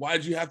said, like,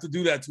 why'd you have to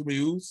do that to me,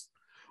 Oos?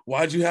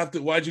 Why'd you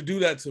do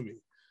that to me?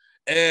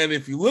 And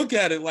if you look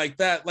at it like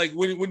that, like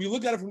when you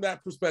look at it from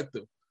that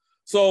perspective,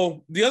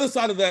 so the other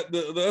side of that,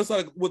 the other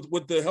side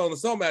with the Hell in a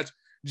Cell match,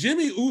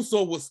 Jimmy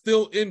Uso was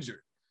still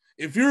injured.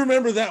 If you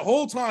remember that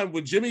whole time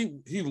when Jimmy,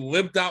 he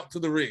limped out to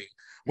the ring.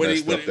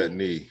 He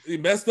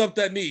messed up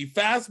that knee. He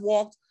fast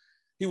walked.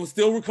 He was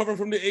still recovering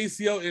from the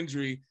ACL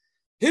injury.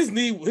 His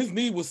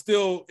knee was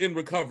still in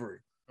recovery.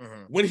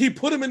 Mm-hmm. When he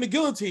put him in the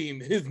guillotine,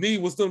 his knee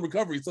was still in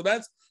recovery. So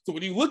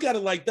when you look at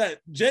it like that,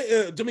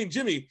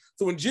 Jimmy.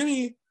 So when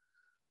Jimmy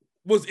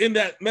was in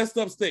that messed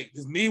up state,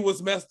 his knee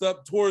was messed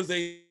up towards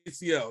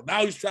ACL.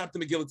 Now he's trapped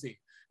in the guillotine.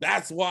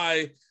 That's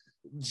why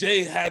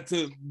Jay had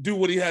to do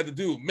what he had to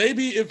do.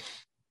 Maybe if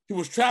he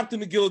was trapped in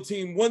the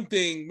guillotine, one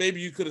thing, maybe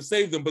you could have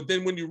saved him. But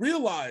then when you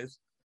realize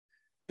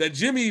that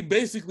Jimmy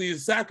basically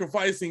is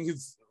sacrificing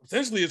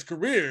essentially his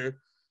career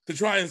to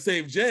try and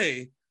save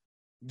Jay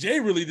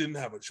really didn't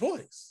have a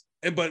choice.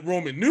 But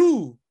Roman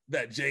knew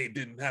that Jay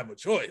didn't have a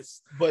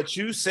choice. But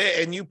you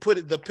said, and you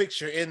put the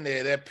picture in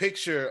there, that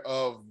picture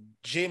of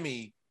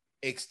Jimmy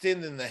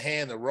extending the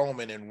hand to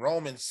Roman, and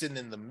Roman sitting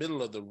in the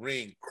middle of the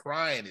ring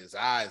crying his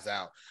eyes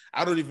out.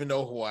 I don't even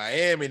know who I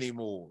am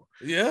anymore.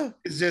 Yeah.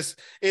 It's just,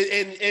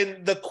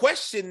 and the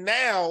question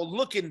now,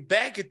 looking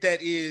back at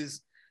that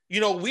is,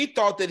 we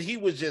thought that he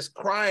was just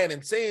crying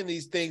and saying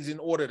these things in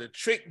order to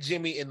trick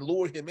Jimmy and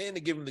lure him in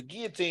to give him the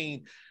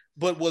guillotine.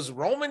 But was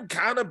Roman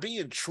kind of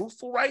being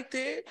truthful right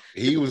there?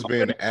 He was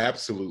being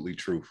absolutely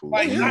truthful.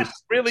 Like, not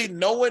really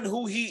knowing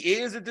who he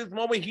is at this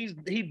moment.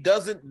 He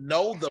doesn't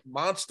know the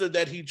monster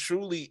that he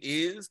truly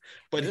is,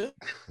 but he's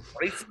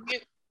embracing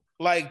it.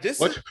 Like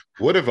this.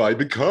 What have I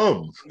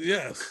become?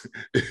 Yes.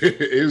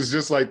 It was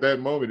just like that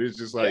moment. It's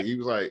just like he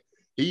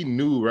he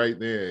knew right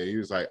there. He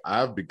was like,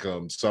 I've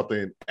become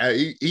something.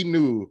 He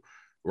knew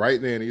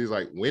right then. He was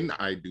like, when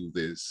I do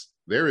this,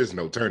 there is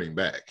no turning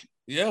back.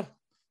 Yeah.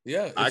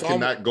 I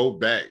cannot go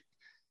back.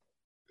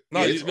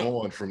 No, it's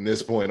on from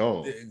this point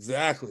on.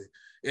 Exactly.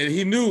 And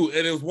he knew,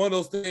 and it was one of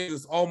those things.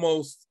 It's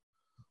almost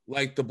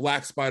like the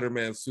Black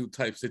Spider-Man suit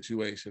type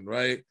situation,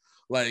 right?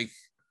 Like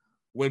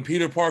when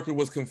Peter Parker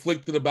was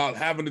conflicted about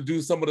having to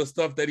do some of the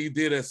stuff that he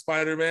did as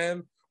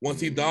Spider-Man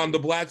once he donned the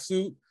black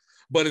suit,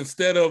 but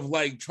instead of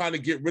like trying to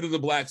get rid of the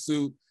black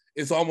suit,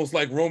 it's almost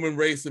like Roman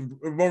Reigns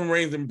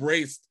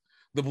embraced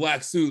the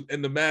black suit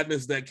and the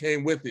madness that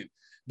came with it,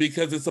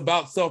 because it's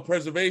about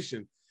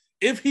self-preservation.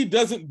 If he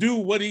doesn't do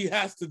what he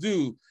has to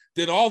do,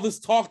 then all this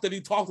talk that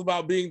he talked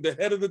about being the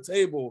head of the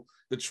table,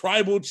 the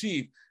tribal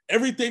chief,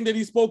 everything that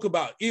he spoke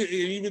about, he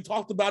even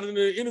talked about it in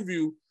an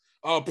interview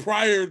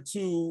prior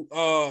to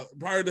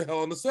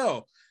Hell in a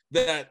Cell,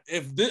 that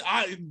if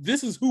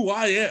this is who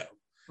I am,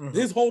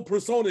 his whole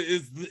persona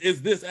is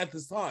this at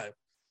this time.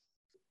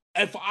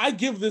 If I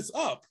give this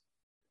up,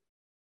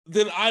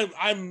 then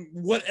I'm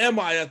what am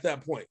I at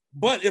that point?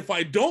 But if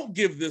I don't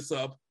give this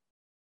up,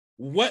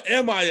 what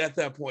am I at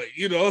that point?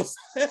 You know,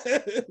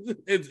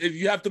 if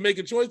you have to make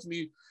a choice,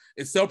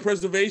 it's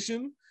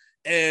self-preservation,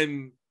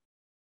 and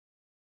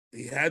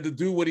he had to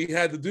do what he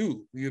had to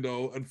do. You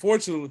know,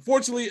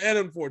 fortunately and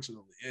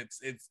unfortunately,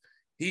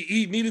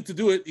 he needed to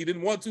do it. He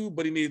didn't want to,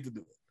 but he needed to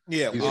do it.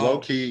 Yeah, he's low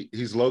key.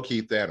 He's low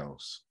key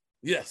Thanos.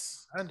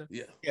 Yes, kinda.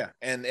 Yeah.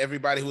 And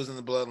everybody who was in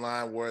the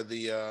bloodline were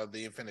the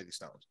Infinity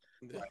Stones.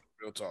 Yeah. Like,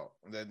 real talk.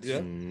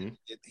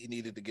 He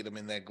needed to get him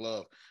in that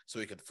glove so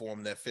he could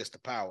form that fist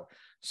of power.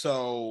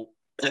 So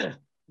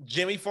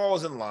Jimmy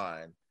falls in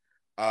line,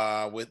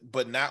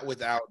 but not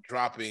without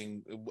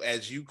dropping,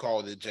 as you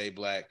called it,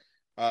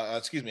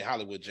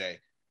 Hollywood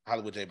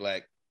J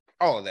Black,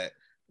 all of that.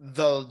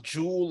 The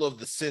jewel of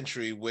the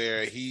century,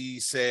 where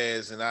he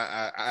says, and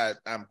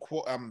I'm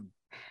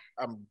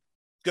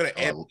gonna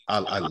end. I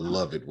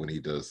love it when he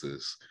does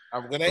this.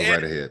 I'm gonna go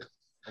right ahead.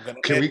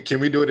 Can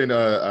we do it in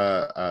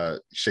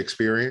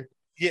Shakespearean?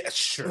 Yeah,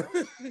 sure.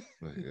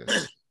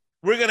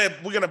 We're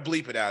gonna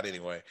bleep it out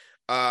anyway.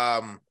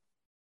 I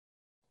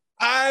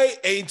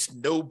ain't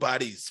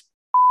nobody's.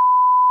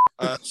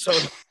 So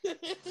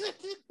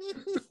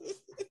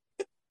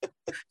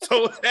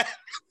that's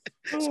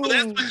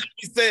what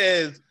he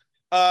says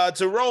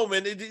to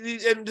Roman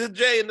and to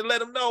Jay, and to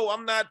let him know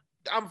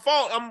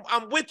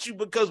I'm with you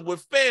because we're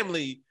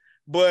family,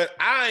 but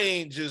I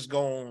ain't just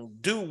gonna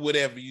do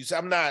whatever you say.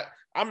 I'm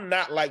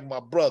not like my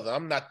brother.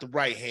 I'm not the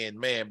right-hand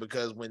man,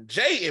 because when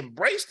Jay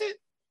embraced it,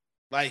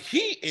 like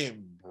he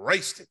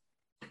embraced it.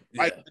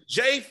 Like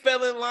Jay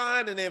fell in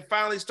line and then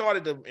finally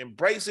started to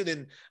embrace it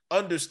and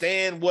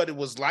understand what it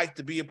was like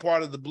to be a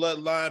part of the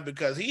bloodline,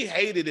 because he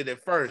hated it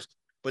at first.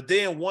 But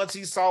then once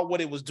he saw what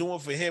it was doing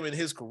for him in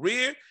his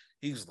career,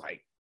 he was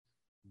like,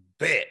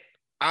 bet.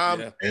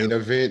 Main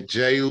event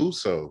Jey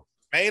Uso.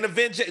 Main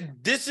event.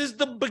 This is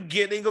the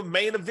beginning of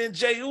main event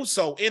Jey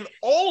Uso. In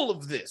all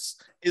of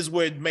this is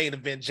where main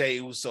event Jey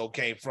Uso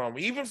came from.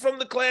 Even from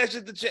the Clash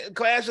of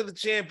the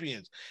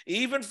Champions,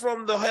 even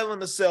from the Hell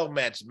in a Cell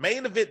match.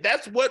 Main event.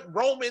 That's what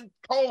Roman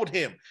called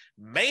him.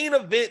 Main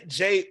event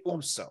Jey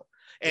Uso.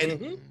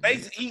 And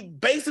he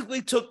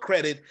basically took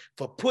credit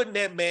for putting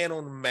that man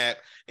on the map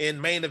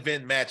in main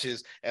event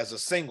matches as a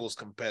singles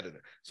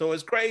competitor. So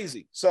it's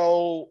crazy.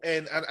 So,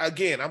 and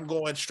again, I'm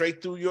going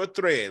straight through your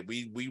thread.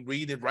 We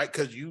read it right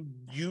because you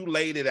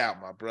laid it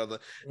out, my brother.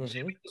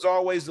 Jimmy was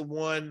always the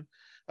one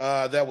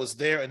that was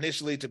there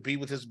initially to be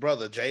with his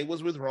brother. Jay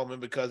was with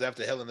Roman because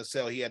after Hell in a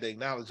Cell, he had to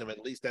acknowledge him.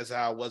 At least that's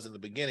how it was in the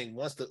beginning.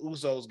 Once the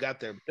Usos got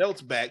their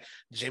belts back,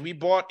 Jimmy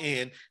bought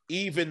in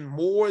even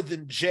more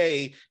than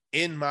Jay,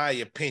 in my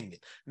opinion.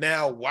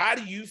 Now, why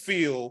do you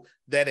feel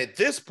that at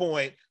this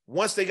point,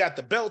 once they got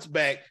the belts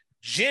back,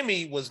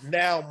 Jimmy was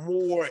now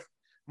more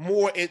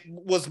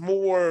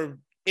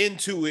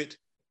into it,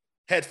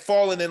 had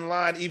fallen in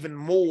line even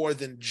more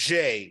than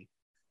Jay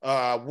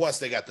once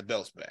they got the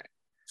belts back?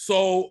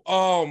 So,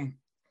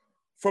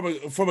 from a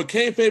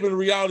kayfabe and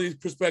reality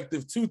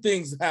perspective, two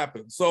things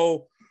happened.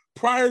 So,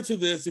 prior to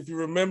this, if you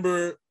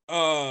remember,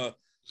 in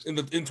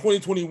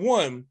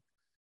 2021,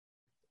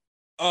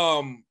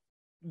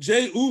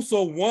 Jey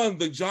Uso won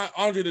the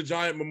Andre the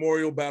Giant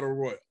Memorial Battle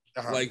Royal.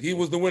 Like, he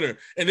was the winner,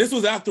 and this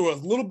was after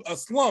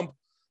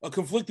a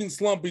conflicting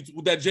slump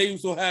that Jey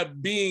Uso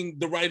had, being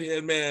the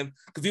right-hand man,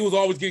 because he was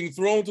always getting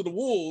thrown to the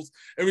wolves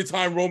every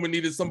time Roman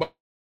needed somebody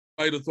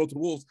to throw to the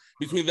wolves,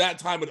 between that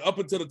time and up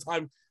until the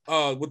time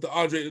with the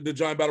Andre the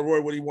Giant Battle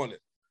Royal when he won it.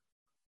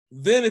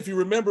 Then, if you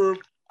remember,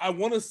 I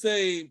want to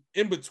say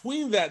in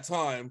between that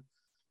time,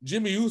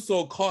 Jimmy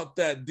Uso caught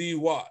that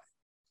DUI.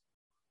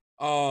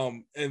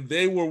 And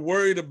they were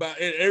worried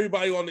about it.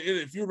 Everybody on the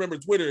internet, if you remember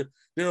Twitter,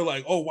 they were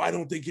like, oh, why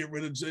don't they get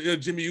rid of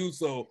Jimmy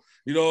Uso?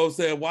 You know what I'm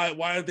saying? Why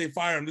aren't they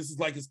firing him? This is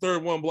like his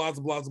third one, blah,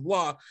 blah, blah,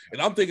 blah.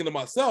 And I'm thinking to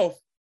myself,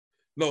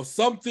 no,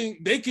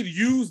 they could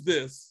use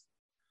this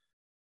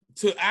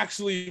to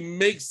actually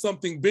make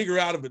something bigger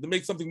out of it, to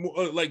make something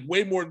more, like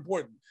way more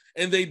important.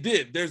 And they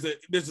did. There's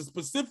a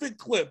specific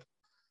clip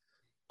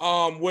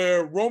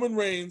where Roman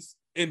Reigns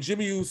and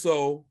Jimmy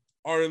Uso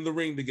are in the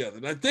ring together.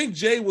 And I think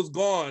Jay was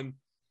gone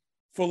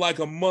for like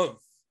a month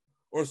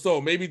or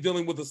so, maybe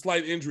dealing with a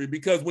slight injury,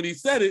 because when he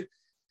said it,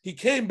 he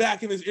came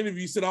back in his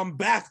interview, he said, "I'm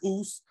back,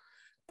 Us."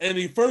 And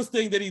the first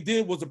thing that he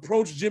did was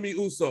approach Jimmy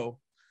Uso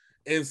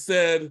and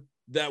said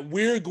that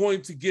we're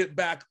going to get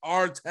back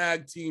our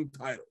tag team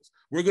titles.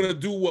 We're going to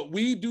do what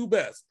we do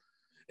best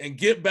and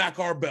get back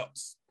our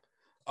belts.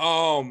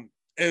 And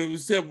we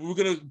said we're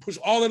going to push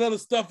all that other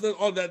stuff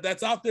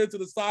that's out there to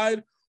the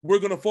side. We're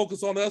going to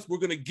focus on us. We're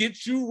going to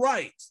get you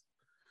right.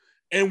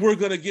 And we're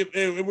going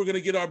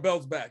to get our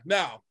belts back.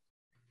 Now,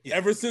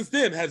 ever since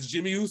then, has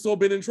Jimmy Uso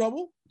been in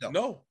trouble?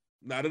 No,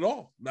 not at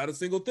all. Not a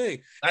single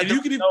thing. And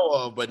you can know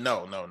of, but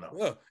no.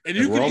 And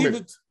you can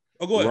even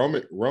go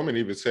ahead. Roman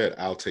even said,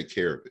 "I'll take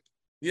care of it."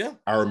 Yeah.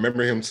 I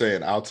remember him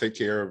saying, "I'll take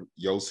care of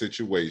your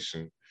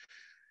situation."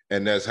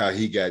 And that's how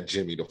he got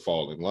Jimmy to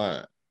fall in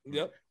line.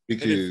 Yep.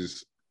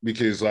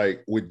 Because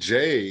like with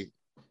Jay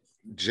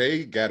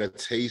got a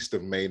taste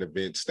of main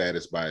event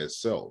status by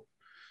itself.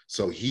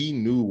 So he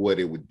knew what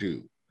it would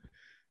do.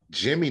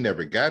 Jimmy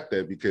never got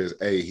that because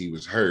A, he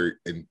was hurt,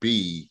 and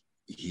B,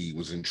 he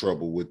was in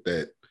trouble with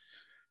that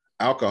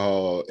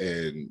alcohol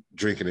and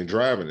drinking and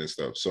driving and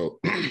stuff. So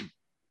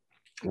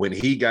when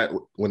they got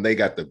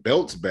the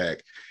belts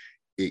back,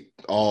 it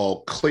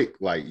all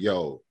clicked like,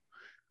 yo,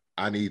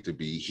 I need to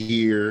be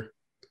here.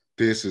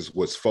 This is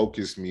what's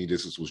focused me.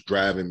 This is what's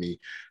driving me.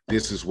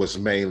 This is what's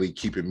mainly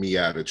keeping me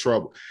out of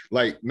trouble.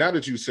 Like, now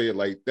that you say it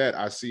like that,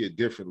 I see it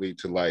differently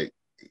to like,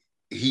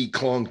 he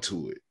clung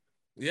to it.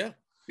 Yeah.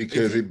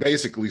 Because it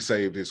basically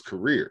saved his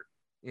career.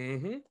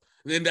 Mm-hmm.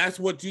 Then that's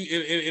what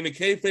you in the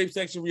kayfabe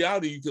section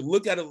reality, you can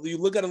look at it. You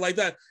look at it like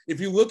that. If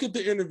you look at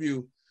the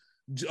interview,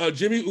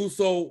 Jimmy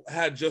Uso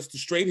had just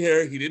straight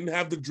hair. He didn't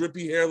have the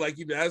drippy hair like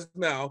he has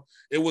now.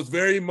 It was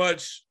very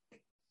much,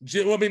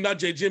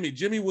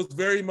 Jimmy was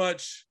very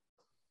much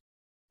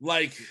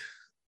like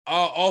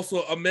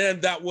also a man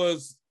that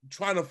was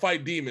trying to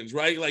fight demons,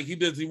 right? Like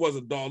he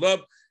wasn't dolled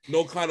up,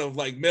 no kind of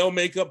like male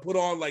makeup put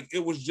on. Like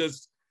it was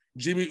just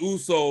Jimmy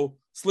Uso,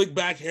 slick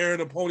back hair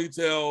and a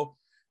ponytail,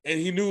 and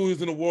he knew he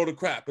was in a world of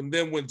crap. And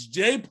then when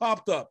Jay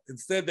popped up and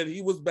said that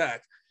he was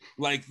back,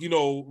 like,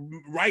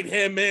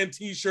 right-hand man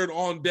t-shirt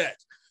on deck,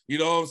 you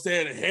know what I'm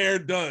saying? Hair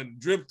done,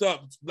 dripped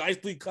up,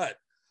 nicely cut.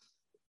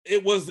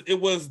 It was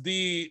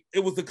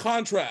the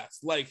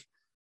contrast. Like,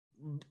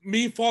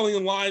 me falling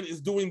in line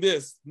is doing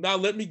this. Now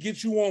let me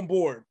get you on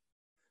board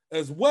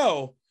as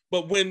well.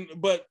 But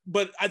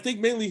I think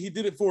mainly he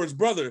did it for his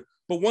brother.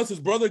 But once his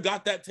brother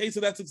got that taste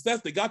of that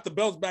success, they got the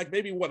belts back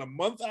maybe a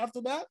month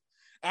after that?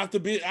 After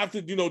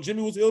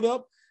Jimmy was healed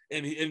up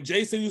and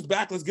Jay said he was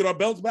back, let's get our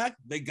belts back.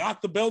 They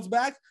got the belts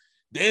back.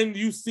 Then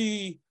you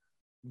see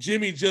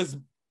Jimmy just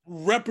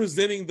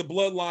representing the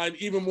bloodline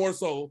even more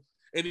so.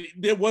 And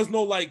there was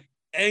no like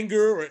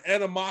anger or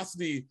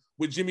animosity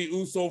with Jimmy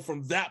Uso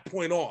from that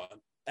point on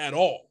at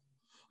all.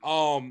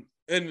 And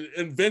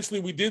eventually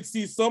we did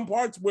see some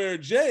parts where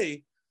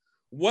Jay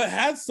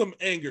had some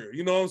anger,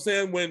 you know what I'm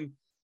saying? When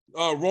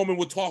Roman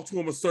would talk to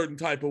him a certain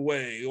type of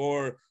way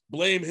or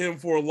blame him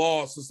for a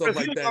loss or stuff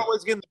like that. He was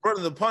always getting the brunt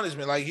of the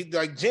punishment.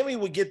 Like Jimmy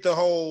would get the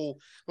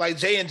whole, like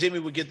Jay and Jimmy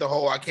would get the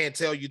whole, I can't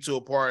tell you two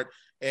apart.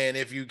 And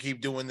if you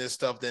keep doing this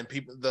stuff, then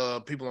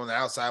the people on the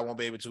outside won't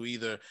be able to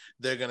either.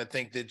 They're going to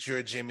think that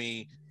you're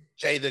Jimmy.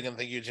 Jay, they're going to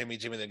think you're Jimmy.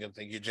 Jimmy, they're going to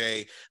think you're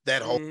Jay.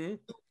 That whole,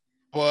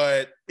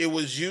 but it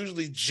was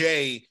usually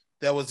Jay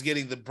that was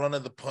getting the brunt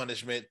of the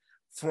punishment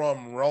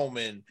from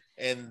Roman.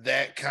 And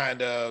that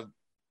kind of,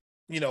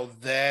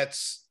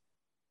 that's,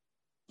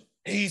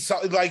 he saw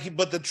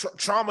but the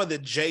trauma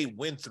that Jay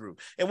went through.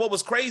 And what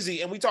was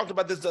crazy, and we talked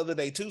about this the other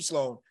day too,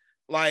 Sloan,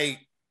 like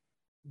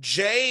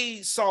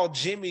Jay saw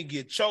Jimmy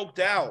get choked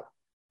out,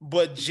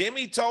 but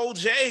Jimmy told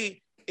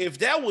Jay, if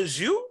that was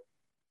you,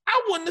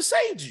 I wouldn't have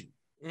saved you.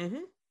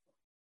 Mm-hmm.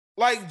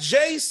 Like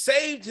Jay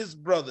saved his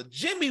brother.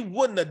 Jimmy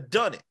wouldn't have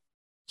done it.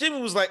 Jimmy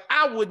was like,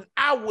 I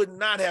would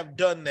not have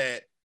done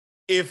that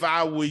if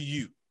I were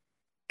you.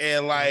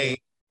 And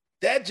like,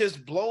 that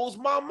just blows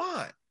my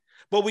mind.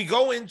 But we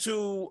go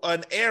into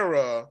an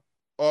era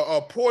or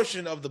a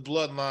portion of the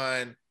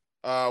bloodline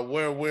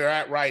where we're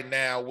at right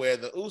now, where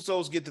the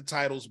Usos get the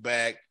titles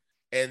back.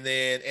 And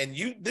then,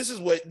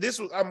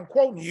 I'm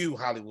quoting you,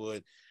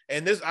 Hollywood.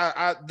 And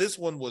this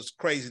one was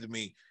crazy to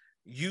me.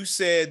 You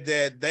said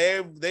that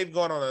they've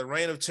gone on a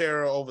reign of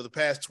terror over the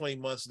past 20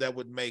 months that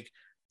would make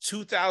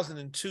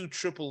 2002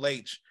 Triple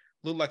H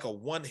look like a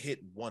one-hit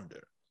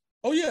wonder.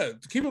 Oh yeah,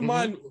 keep in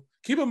mind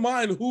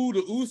who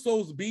the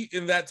Usos beat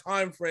in that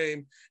time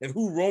frame and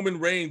who Roman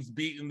Reigns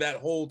beat in that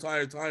whole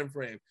entire time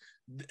frame.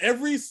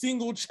 Every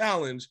single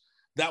challenge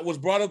that was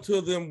brought up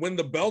to them when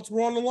the belts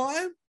were on the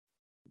line,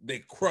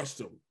 they crushed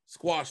them,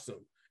 squashed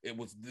them. It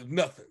was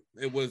nothing.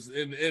 It was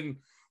and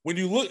when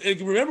you look and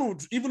remember,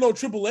 even though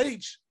Triple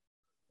H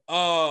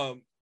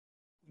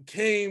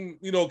came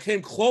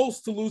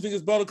close to losing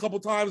his belt a couple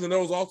times, and there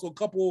was also a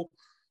couple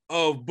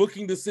of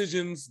booking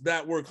decisions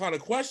that were kind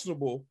of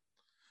questionable.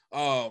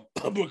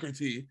 Booker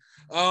T.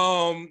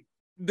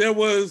 There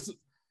was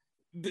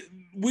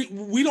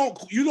you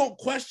don't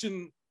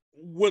question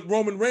what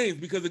Roman Reigns,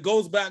 because it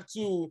goes back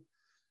to,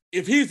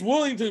 if he's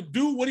willing to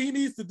do what he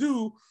needs to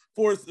do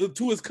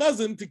to his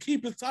cousin to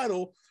keep his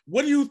title,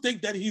 what do you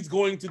think that he's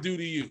going to do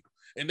to you?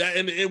 And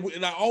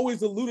I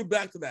always alluded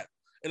back to that.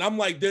 And I'm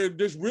like,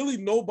 there's really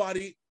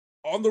nobody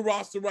on the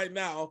roster right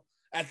now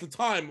at the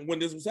time when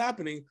this was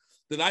happening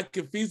that I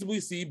can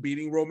feasibly see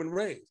beating Roman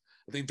Reigns.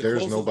 I think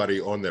there's nobody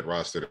on that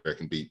roster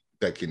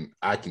that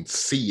I can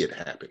see it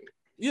happening.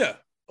 Yeah.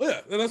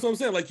 Yeah. And that's what I'm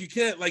saying. Like, you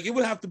can't, like, it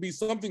would have to be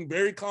something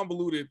very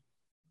convoluted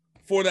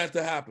for that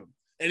to happen.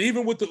 And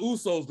even with the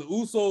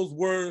Usos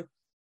were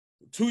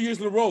 2 years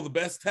in a row the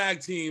best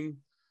tag team.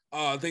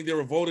 I think they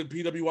were voted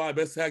PWI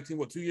best tag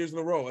team, 2 years in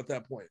a row at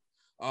that point.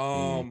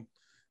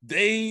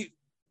 They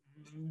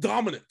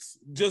dominance,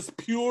 just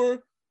pure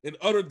and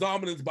utter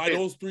dominance by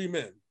those three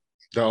men.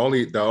 The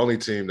only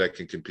team that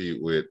can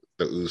compete with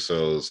the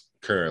Usos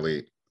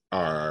currently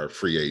are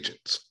free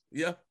agents.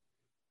 Yeah.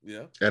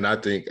 Yeah. And I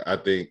think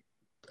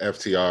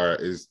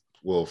FTR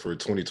for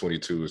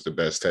 2022 is the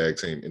best tag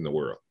team in the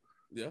world.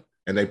 Yeah.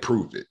 And they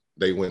proved it.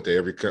 They went to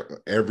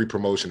every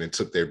promotion and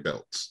took their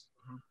belts.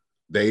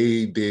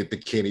 They did the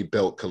Kenny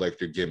belt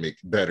collector gimmick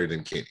better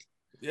than Kenny.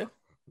 Yeah.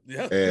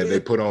 Yeah. And they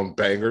put on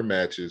banger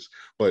matches.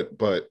 But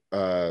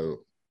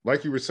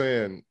like you were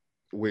saying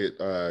with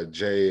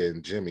Jay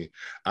and Jimmy,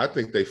 I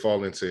think they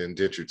fall into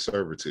indentured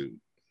servitude.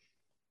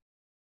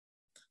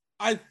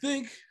 I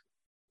think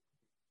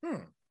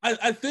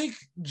I think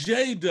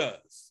Jay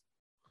does.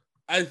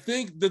 I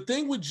think the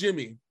thing with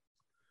Jimmy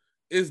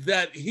is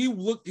that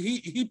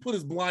he put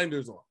his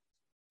blinders on.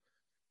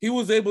 He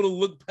was able to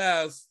look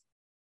past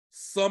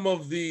some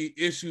of the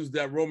issues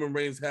that Roman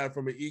Reigns had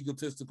from an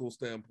egotistical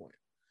standpoint.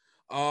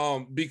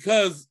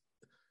 Because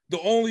the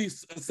only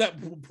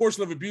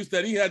portion of abuse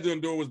that he had to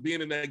endure was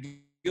being in that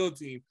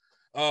guillotine,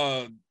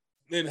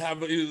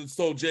 and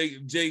so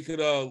Jay could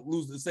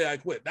lose and say I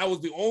quit. That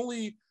was the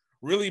only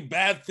really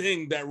bad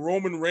thing that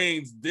Roman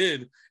Reigns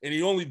did, and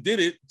he only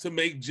did it to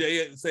make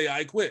Jay say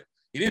I quit.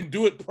 He didn't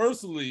do it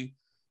personally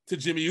to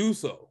Jimmy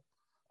Uso.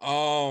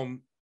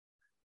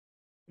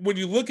 When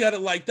you look at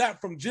it like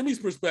that from Jimmy's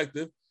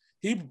perspective,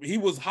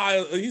 he's high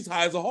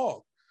as a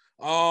hog.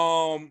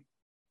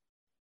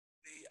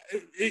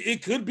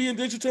 It could be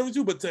indentured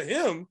servitude, but to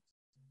him,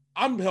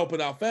 I'm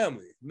helping out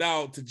family.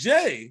 Now to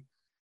Jay,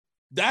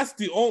 that's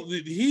the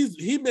only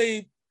he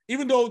made.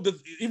 Even though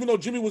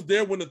Jimmy was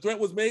there when the threat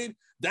was made,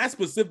 that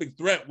specific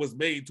threat was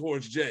made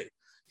towards Jay.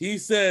 He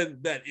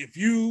said that if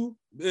you,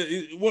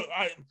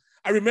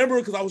 I remember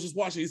because I was just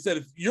watching. He said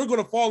if you're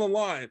going to fall in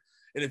line,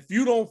 and if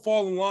you don't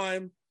fall in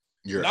line,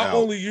 you're not out.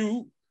 only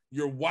you,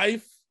 your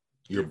wife,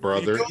 your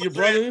brother,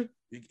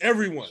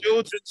 everyone,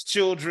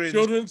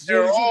 children's,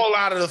 they're all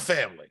out of the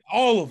family.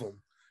 All of them.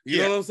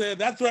 You know what I'm saying?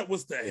 That threat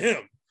was to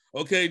him.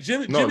 Okay,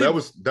 Jimmy. No, that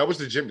was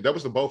the Jimmy. That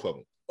was the both of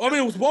them. I mean,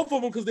 it was both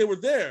of them because they were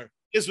there.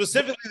 It's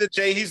specifically the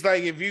Jay. He's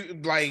like, if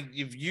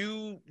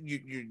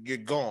you're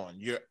gone,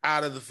 you're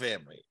out of the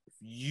family. If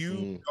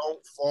you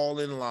don't fall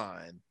in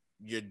line,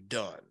 you're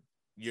done.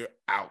 You're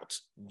out.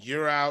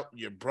 You're out.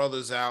 Your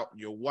brother's out.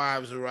 Your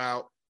wives are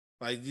out.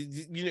 Like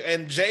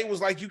and Jay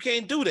was like, you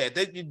can't do that.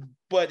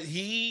 But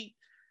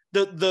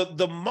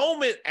the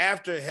moment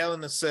after Hell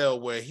in a Cell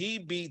where he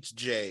beats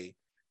Jay,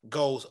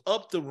 goes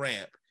up the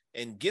ramp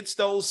and gets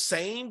those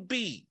same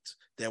beads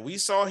that we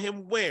saw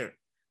him wearing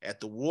at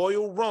the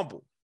Royal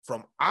Rumble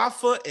from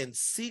Alpha and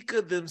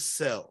Sika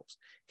themselves.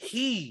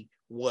 He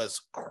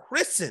was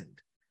christened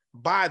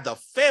by the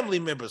family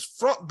members,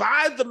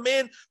 by the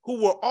men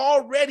who were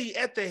already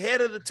at the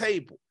head of the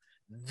table.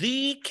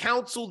 The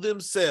council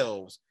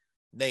themselves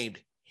named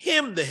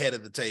him the head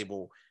of the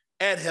table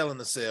at Hell in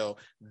a Cell.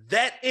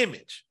 That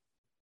image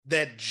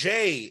that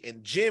Jay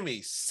and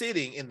Jimmy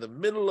sitting in the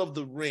middle of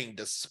the ring,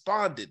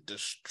 despondent,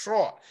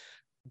 distraught,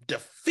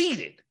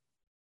 defeated,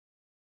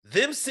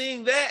 them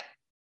seeing that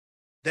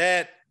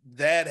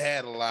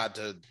had a lot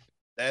to,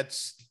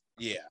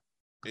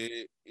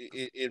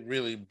 it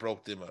really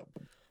broke them up.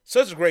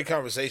 Such a great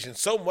conversation,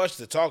 so much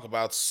to talk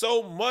about,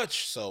 so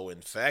much so,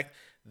 in fact,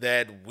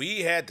 that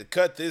we had to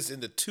cut this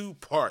into 2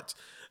 parts.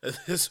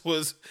 This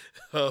was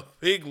a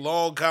big,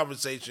 long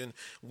conversation.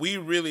 We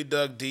really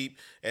dug deep,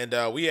 and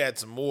we had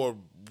some more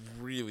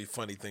really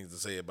funny things to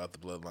say about the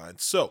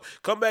Bloodline. So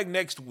come back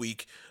next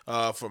week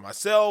for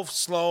myself,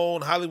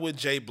 Sloan, Hollywood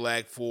J.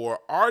 Black for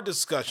our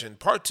discussion,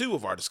 part 2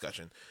 of our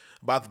discussion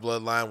about the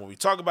Bloodline, where we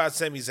talk about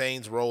Sami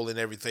Zayn's role in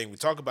everything. We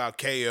talk about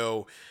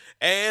KO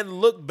and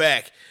look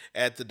back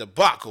at the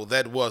debacle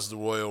that was the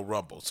Royal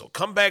Rumble. So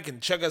come back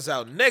and check us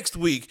out next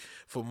week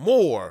for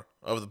more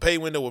of the Pay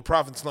Window with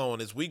Prophet Sloan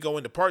as we go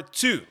into part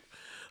 2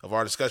 of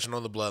our discussion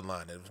on the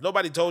Bloodline. And if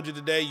nobody told you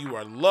today, you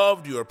are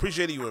loved, you are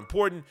appreciated, you are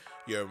important,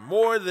 you're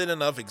more than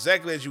enough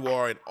exactly as you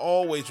are, and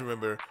always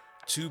remember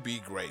to be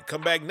great.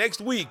 Come back next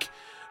week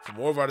for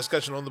more of our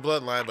discussion on the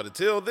Bloodline, but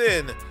until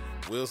then,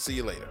 we'll see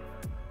you later.